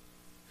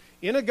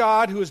 in a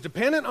God who is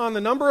dependent on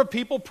the number of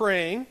people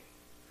praying,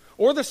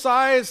 or the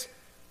size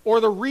or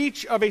the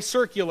reach of a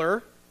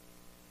circular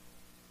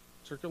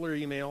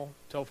email,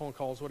 telephone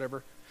calls,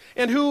 whatever,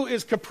 and who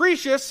is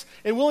capricious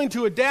and willing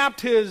to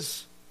adapt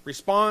his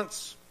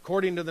response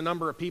according to the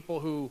number of people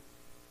who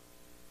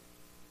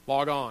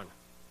log on?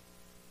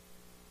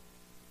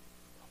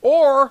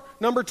 Or,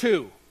 number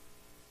two,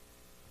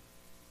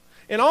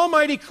 an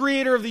almighty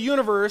creator of the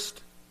universe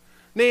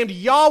named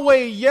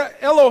Yahweh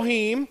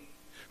Elohim,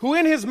 who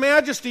in his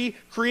majesty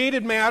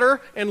created matter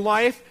and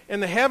life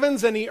and the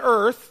heavens and the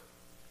earth,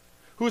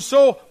 who is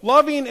so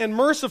loving and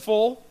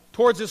merciful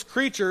towards his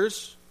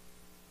creatures,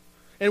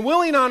 and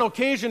willing on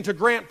occasion to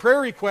grant prayer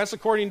requests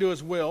according to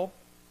his will,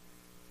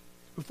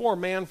 who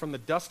formed man from the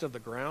dust of the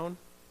ground,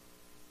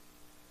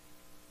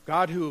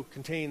 God who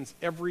contains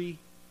every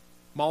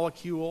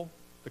molecule,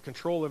 the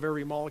control of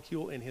every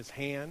molecule in his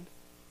hand.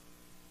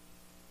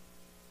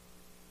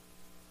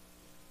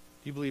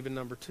 Do you believe in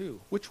number two?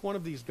 Which one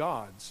of these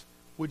gods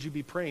would you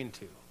be praying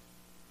to?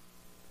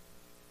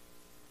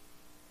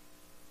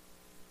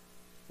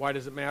 Why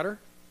does it matter?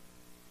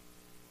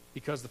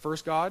 Because the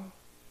first God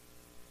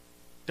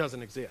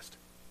doesn't exist.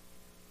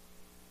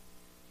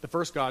 The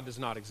first God does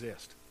not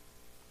exist.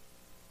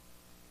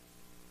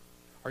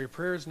 Are your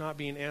prayers not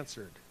being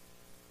answered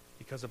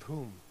because of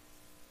whom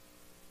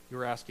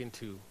you're asking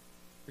to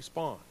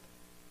respond?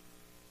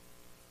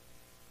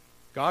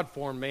 God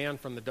formed man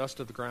from the dust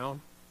of the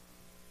ground,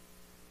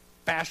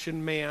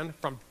 fashioned man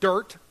from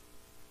dirt.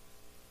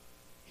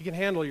 He can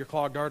handle your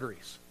clogged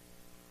arteries.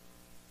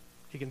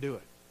 He can do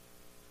it.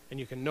 And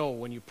you can know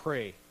when you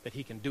pray that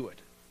he can do it.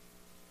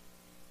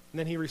 And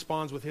then he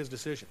responds with his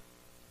decision.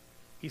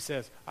 He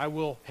says, I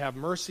will have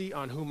mercy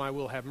on whom I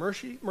will have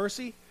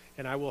mercy,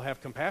 and I will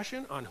have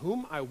compassion on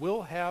whom I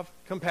will have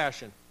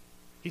compassion.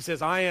 He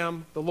says, I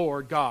am the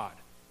Lord God.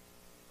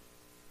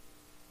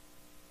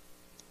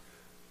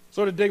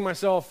 So to dig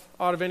myself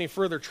out of any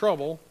further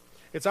trouble,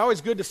 it's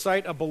always good to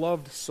cite a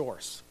beloved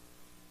source.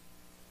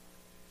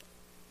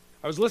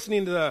 I was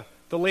listening to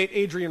the late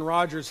Adrian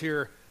Rogers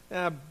here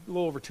a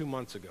little over 2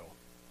 months ago.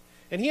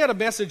 And he had a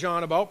message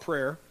on about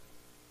prayer.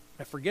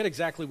 I forget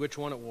exactly which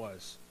one it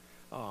was.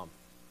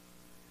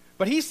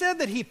 But he said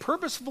that he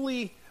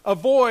purposefully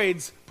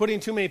avoids putting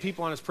too many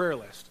people on his prayer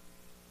list.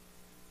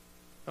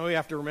 Oh, you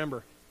have to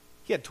remember,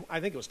 he had, I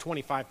think it was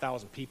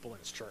 25,000 people in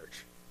his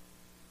church.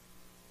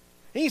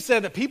 And he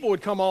said that people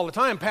would come all the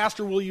time,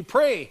 Pastor, will you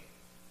pray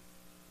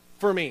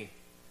for me?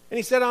 And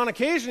he said on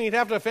occasion he'd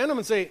have to offend them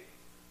and say,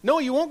 no,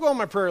 you won't go on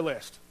my prayer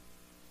list.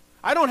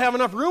 I don't have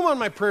enough room on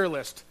my prayer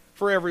list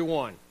for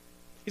everyone.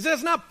 He said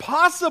it's not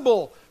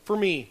possible for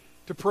me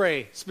to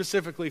pray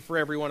specifically for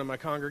everyone in my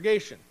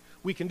congregation.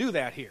 We can do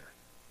that here.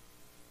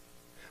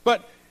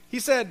 But he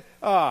said,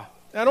 I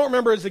don't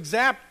remember his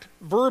exact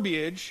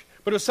verbiage,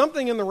 but it was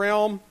something in the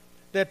realm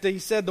that he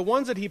said the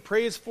ones that he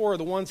prays for are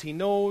the ones he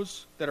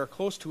knows that are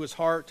close to his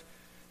heart,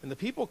 and the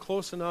people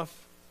close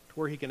enough to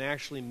where he can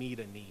actually meet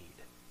a need.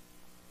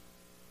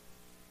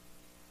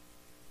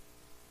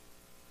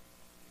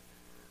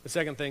 The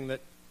second thing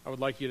that I would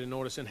like you to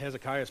notice in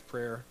Hezekiah's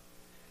prayer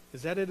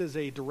is that it is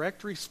a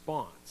direct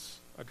response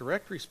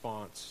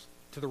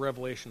to the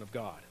revelation of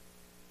God.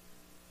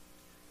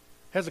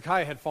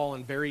 Hezekiah had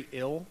fallen very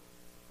ill.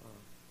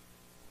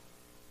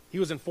 He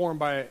was informed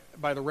by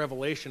the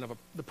revelation of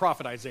the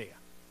prophet Isaiah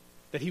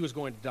that he was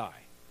going to die.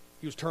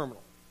 He was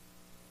terminal.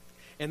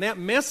 And that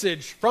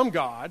message from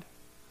God,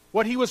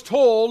 what he was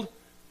told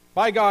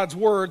by God's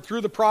word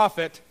through the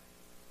prophet,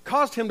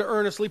 caused him to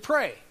earnestly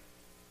pray.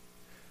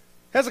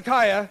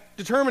 Hezekiah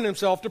determined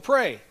himself to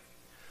pray.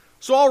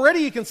 So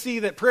already you can see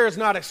that prayer is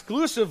not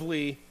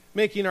exclusively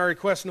making our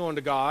requests known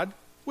to God,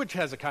 which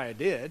Hezekiah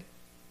did.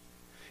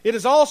 It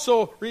is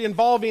also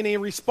involving a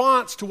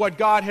response to what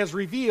God has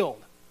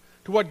revealed,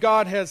 to what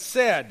God has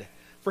said.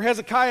 For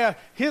Hezekiah,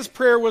 his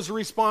prayer was a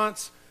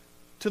response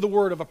to the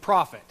word of a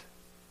prophet.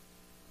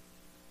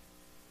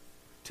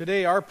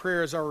 Today, our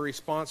prayers are a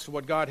response to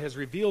what God has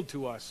revealed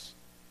to us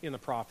in the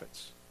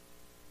prophets,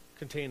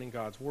 contained in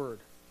God's word.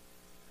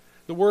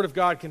 The word of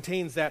God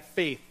contains that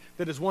faith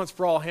that is once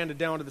for all handed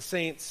down to the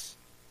saints.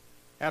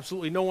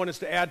 Absolutely no one is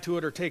to add to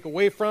it or take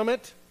away from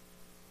it.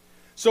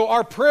 So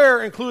our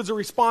prayer includes a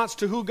response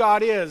to who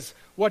God is,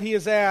 what he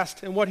has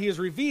asked, and what he has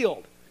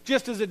revealed,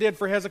 just as it did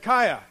for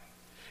Hezekiah.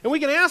 And we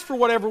can ask for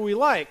whatever we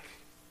like,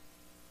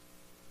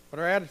 but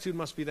our attitude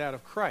must be that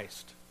of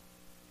Christ.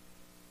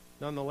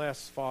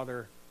 Nonetheless,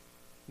 Father,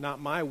 not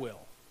my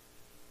will,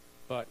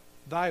 but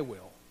thy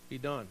will be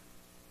done.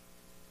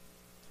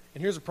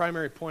 And here's a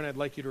primary point I'd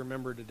like you to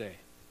remember today.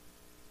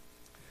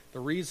 The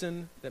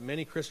reason that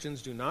many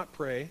Christians do not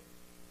pray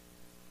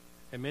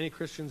and many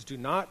Christians do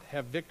not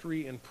have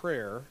victory in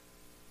prayer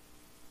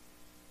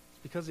is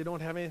because they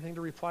don't have anything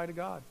to reply to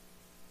God.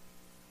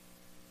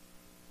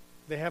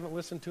 They haven't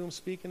listened to him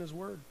speak in his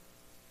word.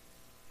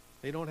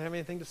 They don't have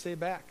anything to say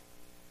back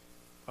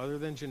other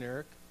than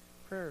generic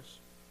prayers.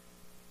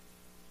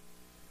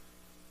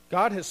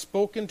 God has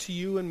spoken to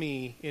you and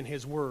me in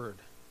his word.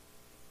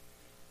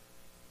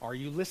 Are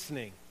you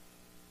listening?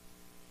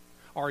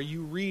 Are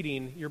you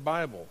reading your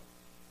Bible?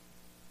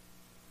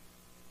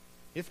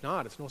 If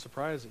not, it's no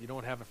surprise that you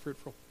don't have a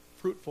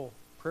fruitful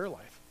prayer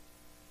life.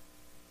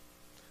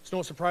 It's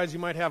no surprise you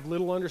might have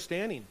little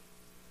understanding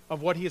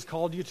of what he has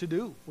called you to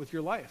do with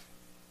your life.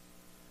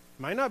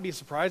 You might not be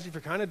surprised if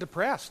you're kind of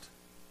depressed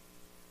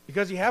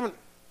because you haven't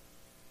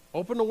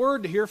opened the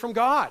word to hear from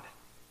God.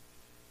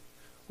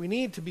 We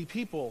need to be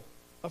people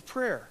of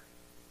prayer.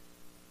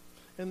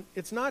 And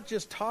it's not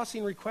just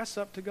tossing requests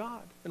up to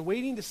God and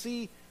waiting to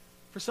see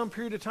for some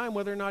period of time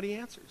whether or not he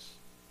answers.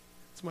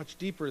 It's much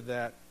deeper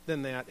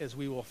than that, as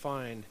we will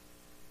find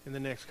in the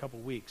next couple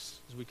weeks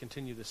as we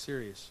continue this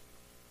series.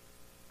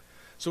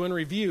 So in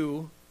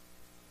review,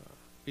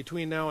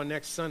 between now and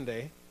next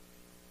Sunday,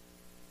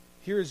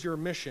 here is your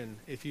mission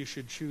if you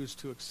should choose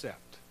to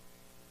accept.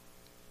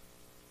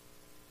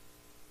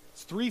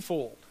 It's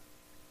threefold.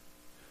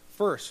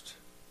 First,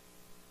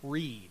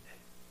 read.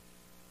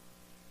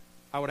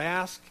 I would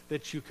ask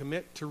that you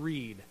commit to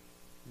read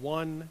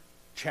one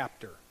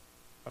chapter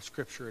of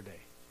Scripture a day.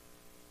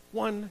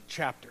 One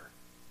chapter.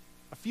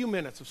 A few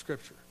minutes of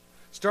Scripture.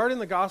 Start in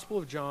the Gospel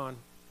of John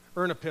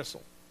or an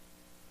epistle.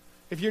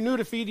 If you're new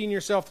to feeding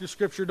yourself through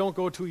Scripture, don't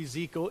go to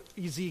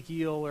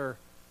Ezekiel or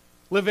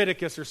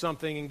Leviticus or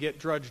something and get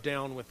drudged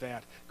down with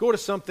that. Go to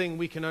something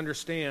we can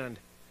understand.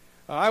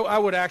 I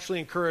would actually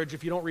encourage,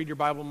 if you don't read your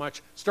Bible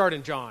much, start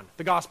in John,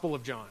 the Gospel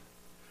of John.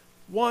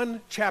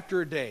 One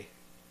chapter a day.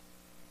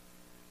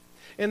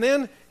 And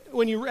then,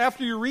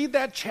 after you read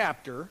that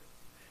chapter,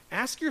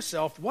 ask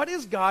yourself, what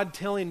is God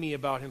telling me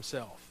about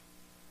himself?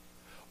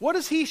 What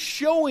is he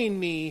showing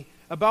me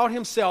about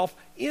himself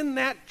in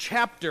that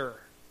chapter?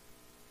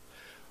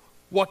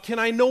 What can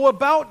I know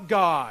about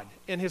God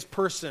and his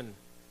person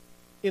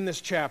in this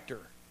chapter?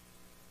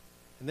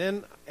 And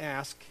then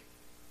ask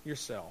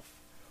yourself,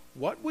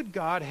 what would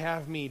God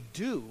have me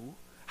do?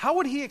 How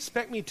would he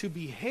expect me to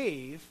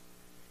behave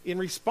in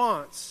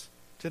response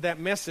to that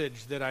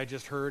message that I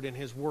just heard in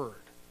his word,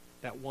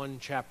 that one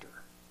chapter?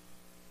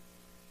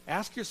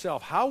 Ask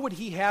yourself, how would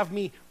he have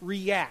me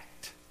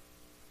react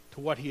to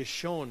what he has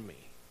shown me?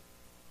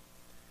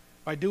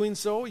 By doing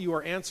so, you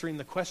are answering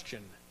the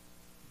question,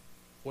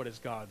 what is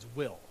God's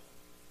will?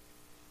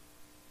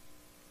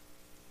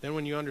 Then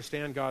when you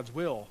understand God's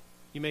will,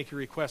 you make your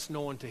requests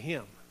known to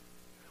him.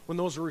 When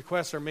those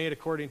requests are made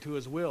according to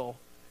his will,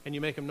 and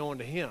you make them known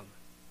to him,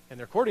 and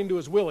they're according to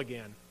his will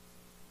again,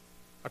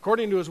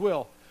 according to his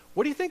will,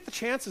 what do you think the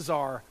chances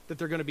are that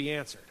they're going to be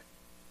answered?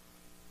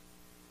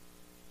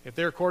 If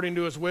they're according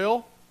to his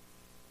will,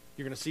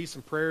 you're going to see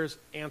some prayers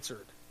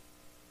answered.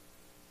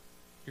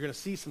 You're going to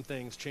see some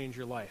things change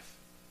your life.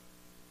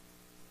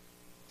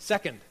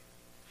 Second,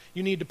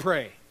 you need to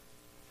pray.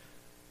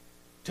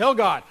 Tell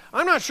God,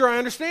 I'm not sure I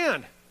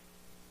understand.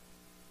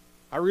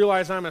 I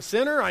realize I'm a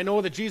sinner. I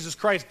know that Jesus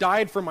Christ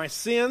died for my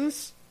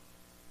sins.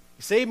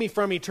 He saved me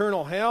from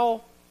eternal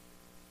hell.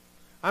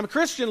 I'm a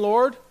Christian,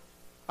 Lord.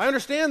 I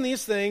understand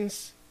these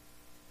things,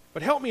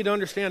 but help me to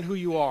understand who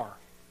you are.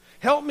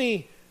 Help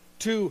me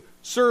to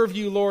serve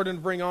you, Lord,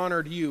 and bring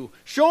honor to you.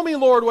 Show me,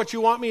 Lord, what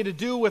you want me to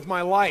do with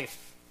my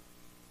life.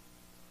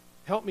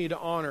 Help me to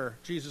honor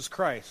Jesus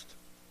Christ.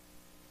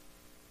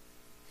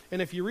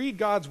 And if you read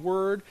God's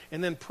word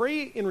and then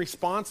pray in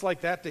response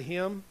like that to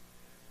him,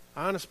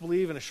 I honestly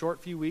believe in a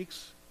short few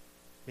weeks,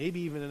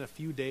 maybe even in a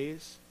few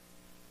days,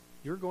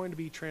 you're going to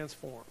be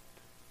transformed.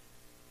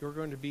 You're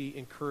going to be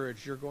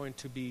encouraged. You're going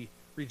to be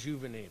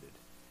rejuvenated.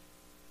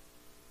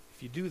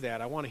 If you do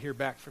that, I want to hear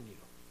back from you.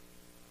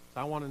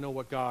 I want to know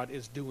what God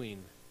is doing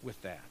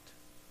with that.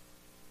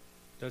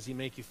 Does he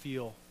make you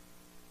feel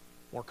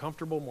more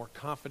comfortable, more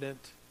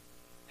confident?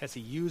 Has he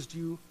used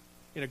you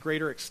in a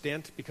greater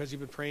extent because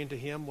you've been praying to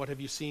him? What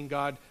have you seen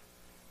God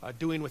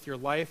doing with your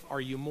life? Are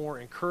you more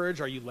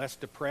encouraged? Are you less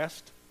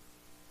depressed?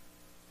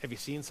 Have you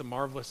seen some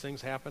marvelous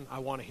things happen? I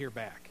want to hear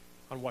back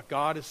on what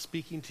God is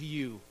speaking to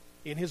you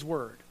in his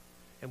word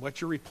and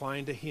what you're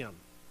replying to him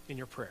in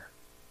your prayer.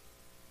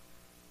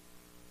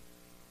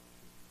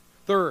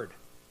 Third,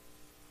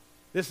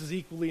 this is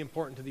equally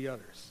important to the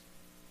others.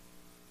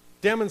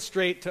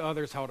 Demonstrate to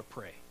others how to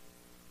pray.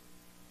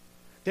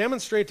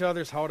 Demonstrate to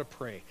others how to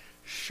pray.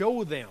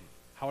 Show them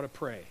how to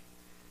pray.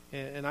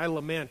 And I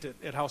lament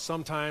at how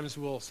sometimes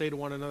we'll say to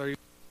one another,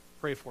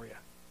 pray for you.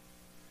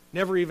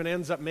 Never even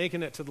ends up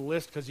making it to the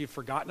list because you've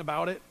forgotten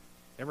about it.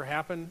 Ever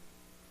happened?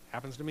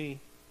 Happens to me.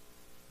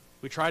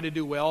 We try to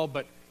do well,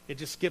 but it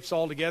just skips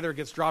altogether. It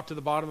gets dropped to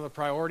the bottom of the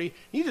priority.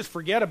 You just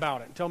forget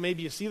about it until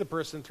maybe you see the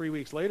person 3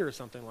 weeks later or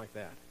something like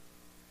that.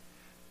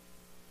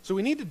 So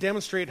we need to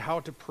demonstrate how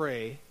to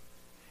pray.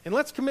 And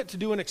let's commit to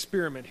do an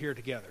experiment here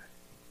together.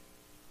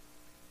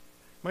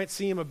 Might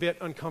seem a bit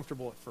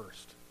uncomfortable at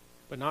first,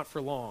 but not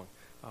for long.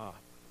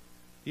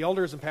 The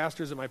elders and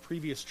pastors at my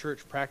previous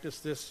church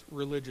practiced this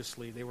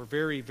religiously. They were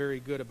very, very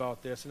good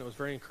about this, and it was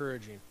very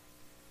encouraging.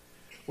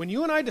 When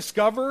you and I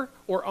discover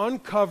or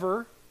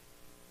uncover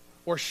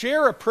or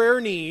share a prayer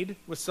need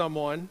with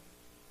someone,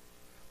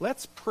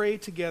 let's pray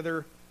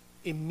together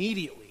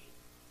immediately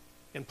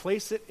and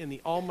place it in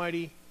the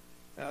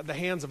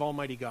hands of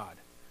Almighty God.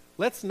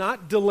 Let's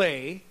not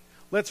delay.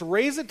 Let's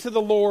raise it to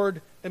the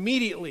Lord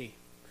immediately.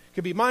 It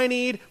could be my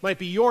need, might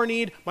be your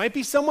need, might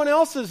be someone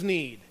else's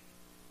need.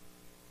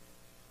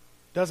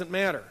 Doesn't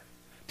matter.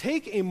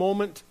 Take a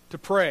moment to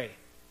pray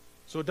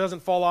so it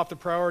doesn't fall off the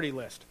priority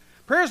list.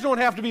 Prayers don't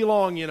have to be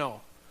long, you know.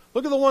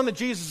 Look at the one that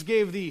Jesus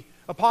gave the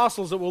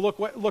apostles that we'll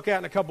look at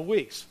in a couple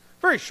weeks.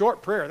 Very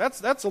short prayer. That's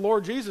the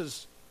Lord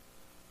Jesus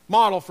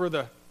model for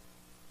the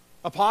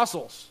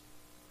apostles.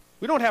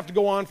 We don't have to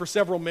go on for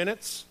several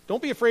minutes.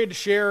 Don't be afraid to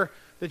share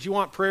that you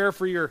want prayer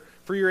for your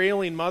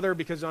ailing mother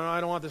because I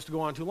don't want this to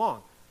go on too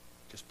long.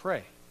 Just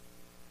pray.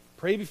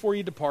 Pray before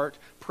you depart.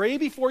 Pray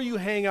before you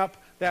hang up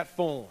that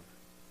phone.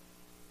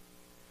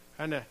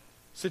 I had a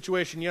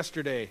situation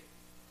yesterday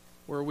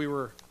where we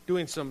were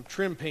doing some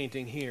trim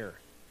painting here,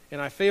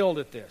 and I failed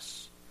at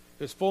this.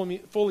 It was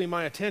fully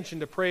my attention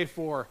to pray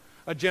for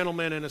a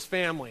gentleman and his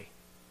family.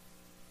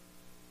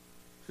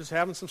 Just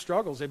having some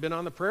struggles. They've been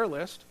on the prayer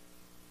list.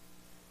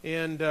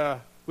 And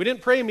we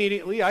didn't pray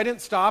immediately. I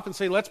didn't stop and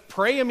say, let's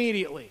pray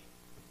immediately.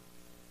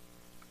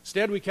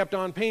 Instead, we kept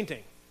on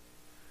painting.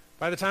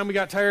 By the time we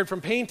got tired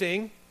from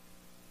painting,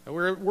 we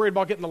were worried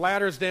about getting the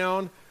ladders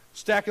down,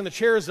 stacking the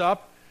chairs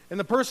up, and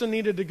the person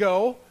needed to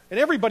go, and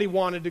everybody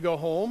wanted to go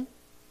home.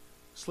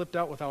 Slipped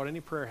out without any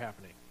prayer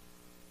happening.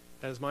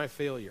 That is my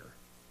failure.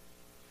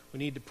 We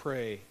need to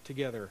pray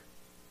together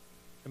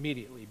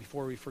immediately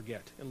before we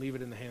forget and leave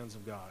it in the hands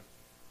of God.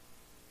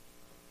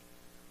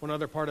 One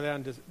other part of that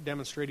in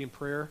demonstrating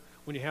prayer,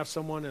 when you have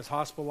someone that's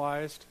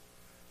hospitalized,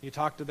 you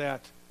talk to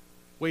that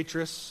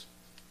waitress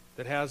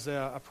that has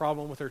a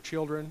problem with her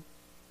children,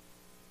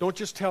 don't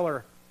just tell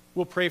her,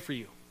 we'll pray for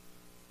you.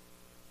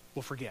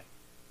 We'll forget.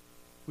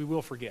 We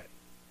will forget.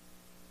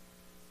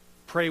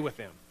 Pray with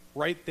them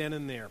right then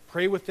and there.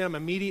 Pray with them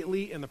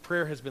immediately, and the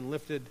prayer has been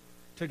lifted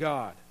to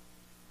God.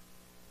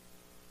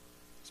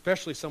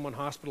 Especially someone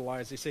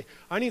hospitalized. They say,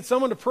 I need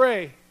someone to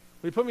pray.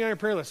 Will you put me on your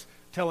prayer list?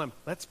 Tell them,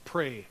 let's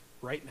pray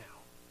right now.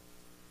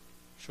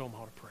 Show them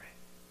how to pray.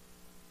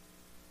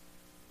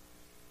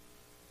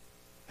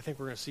 I think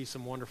we're going to see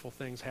some wonderful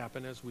things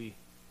happen as we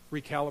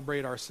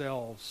recalibrate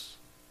ourselves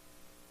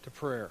to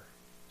prayer.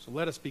 So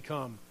let us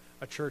become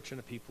a church and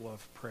a people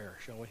of prayer,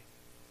 shall we?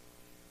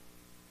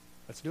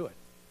 Let's do it.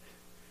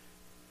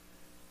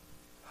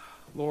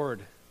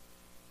 Lord,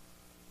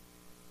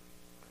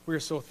 we are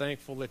so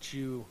thankful that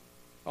you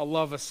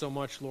love us so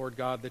much, Lord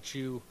God, that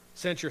you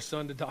sent your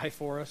Son to die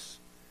for us,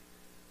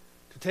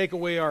 to take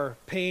away our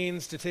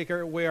pains, to take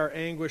away our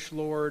anguish,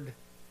 Lord,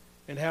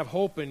 and have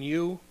hope in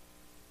you.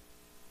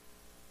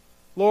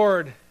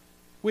 Lord,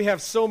 we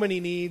have so many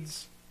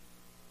needs,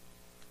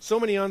 so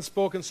many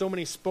unspoken, so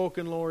many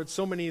spoken, Lord,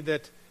 so many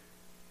that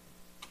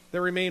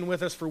remain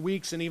with us for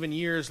weeks and even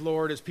years,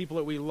 Lord, as people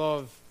that we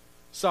love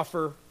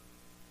suffer.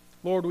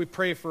 Lord, we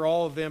pray for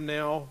all of them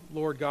now,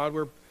 Lord God.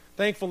 We're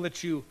thankful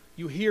that you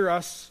hear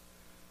us.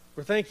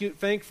 We're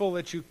thankful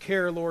that you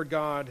care, Lord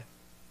God.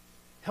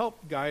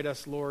 Help guide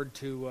us, Lord,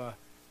 to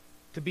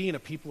being a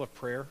people of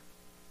prayer.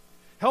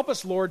 Help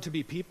us, Lord, to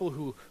be people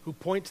who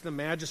point to the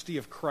majesty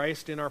of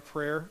Christ in our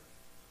prayer.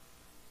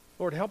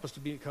 Lord, help us to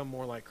become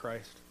more like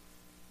Christ.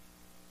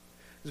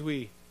 As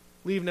we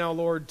leave now,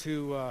 Lord,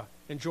 to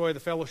enjoy the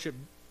fellowship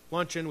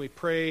luncheon, we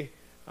pray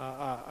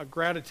a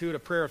gratitude, a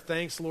prayer of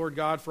thanks, Lord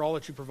God, for all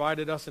that you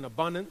provided us in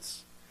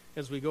abundance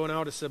as we go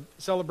now to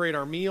celebrate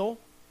our meal,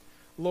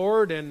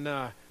 Lord,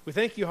 and we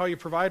thank you how you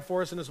provide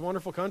for us in this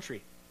wonderful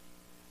country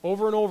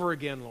over and over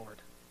again, Lord.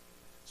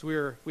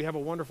 So we have a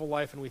wonderful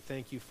life, and we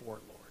thank you for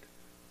it, Lord.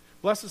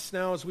 Bless us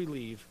now as we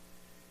leave.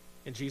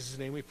 In Jesus'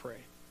 name we pray.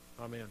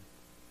 Amen.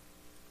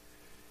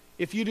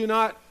 If you do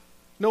not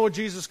know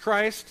Jesus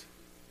Christ,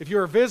 if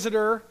you're a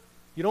visitor,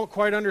 you don't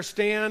quite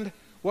understand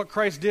what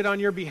Christ did on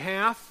your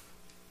behalf,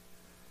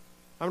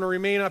 I'm going to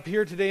remain up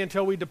here today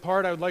until we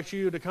depart. I would like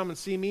you to come and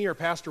see me or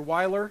Pastor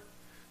Weiler,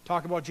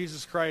 talk about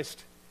Jesus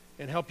Christ,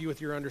 and help you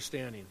with your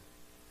understanding.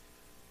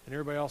 And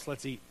everybody else,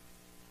 let's eat.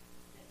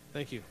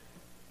 Thank you.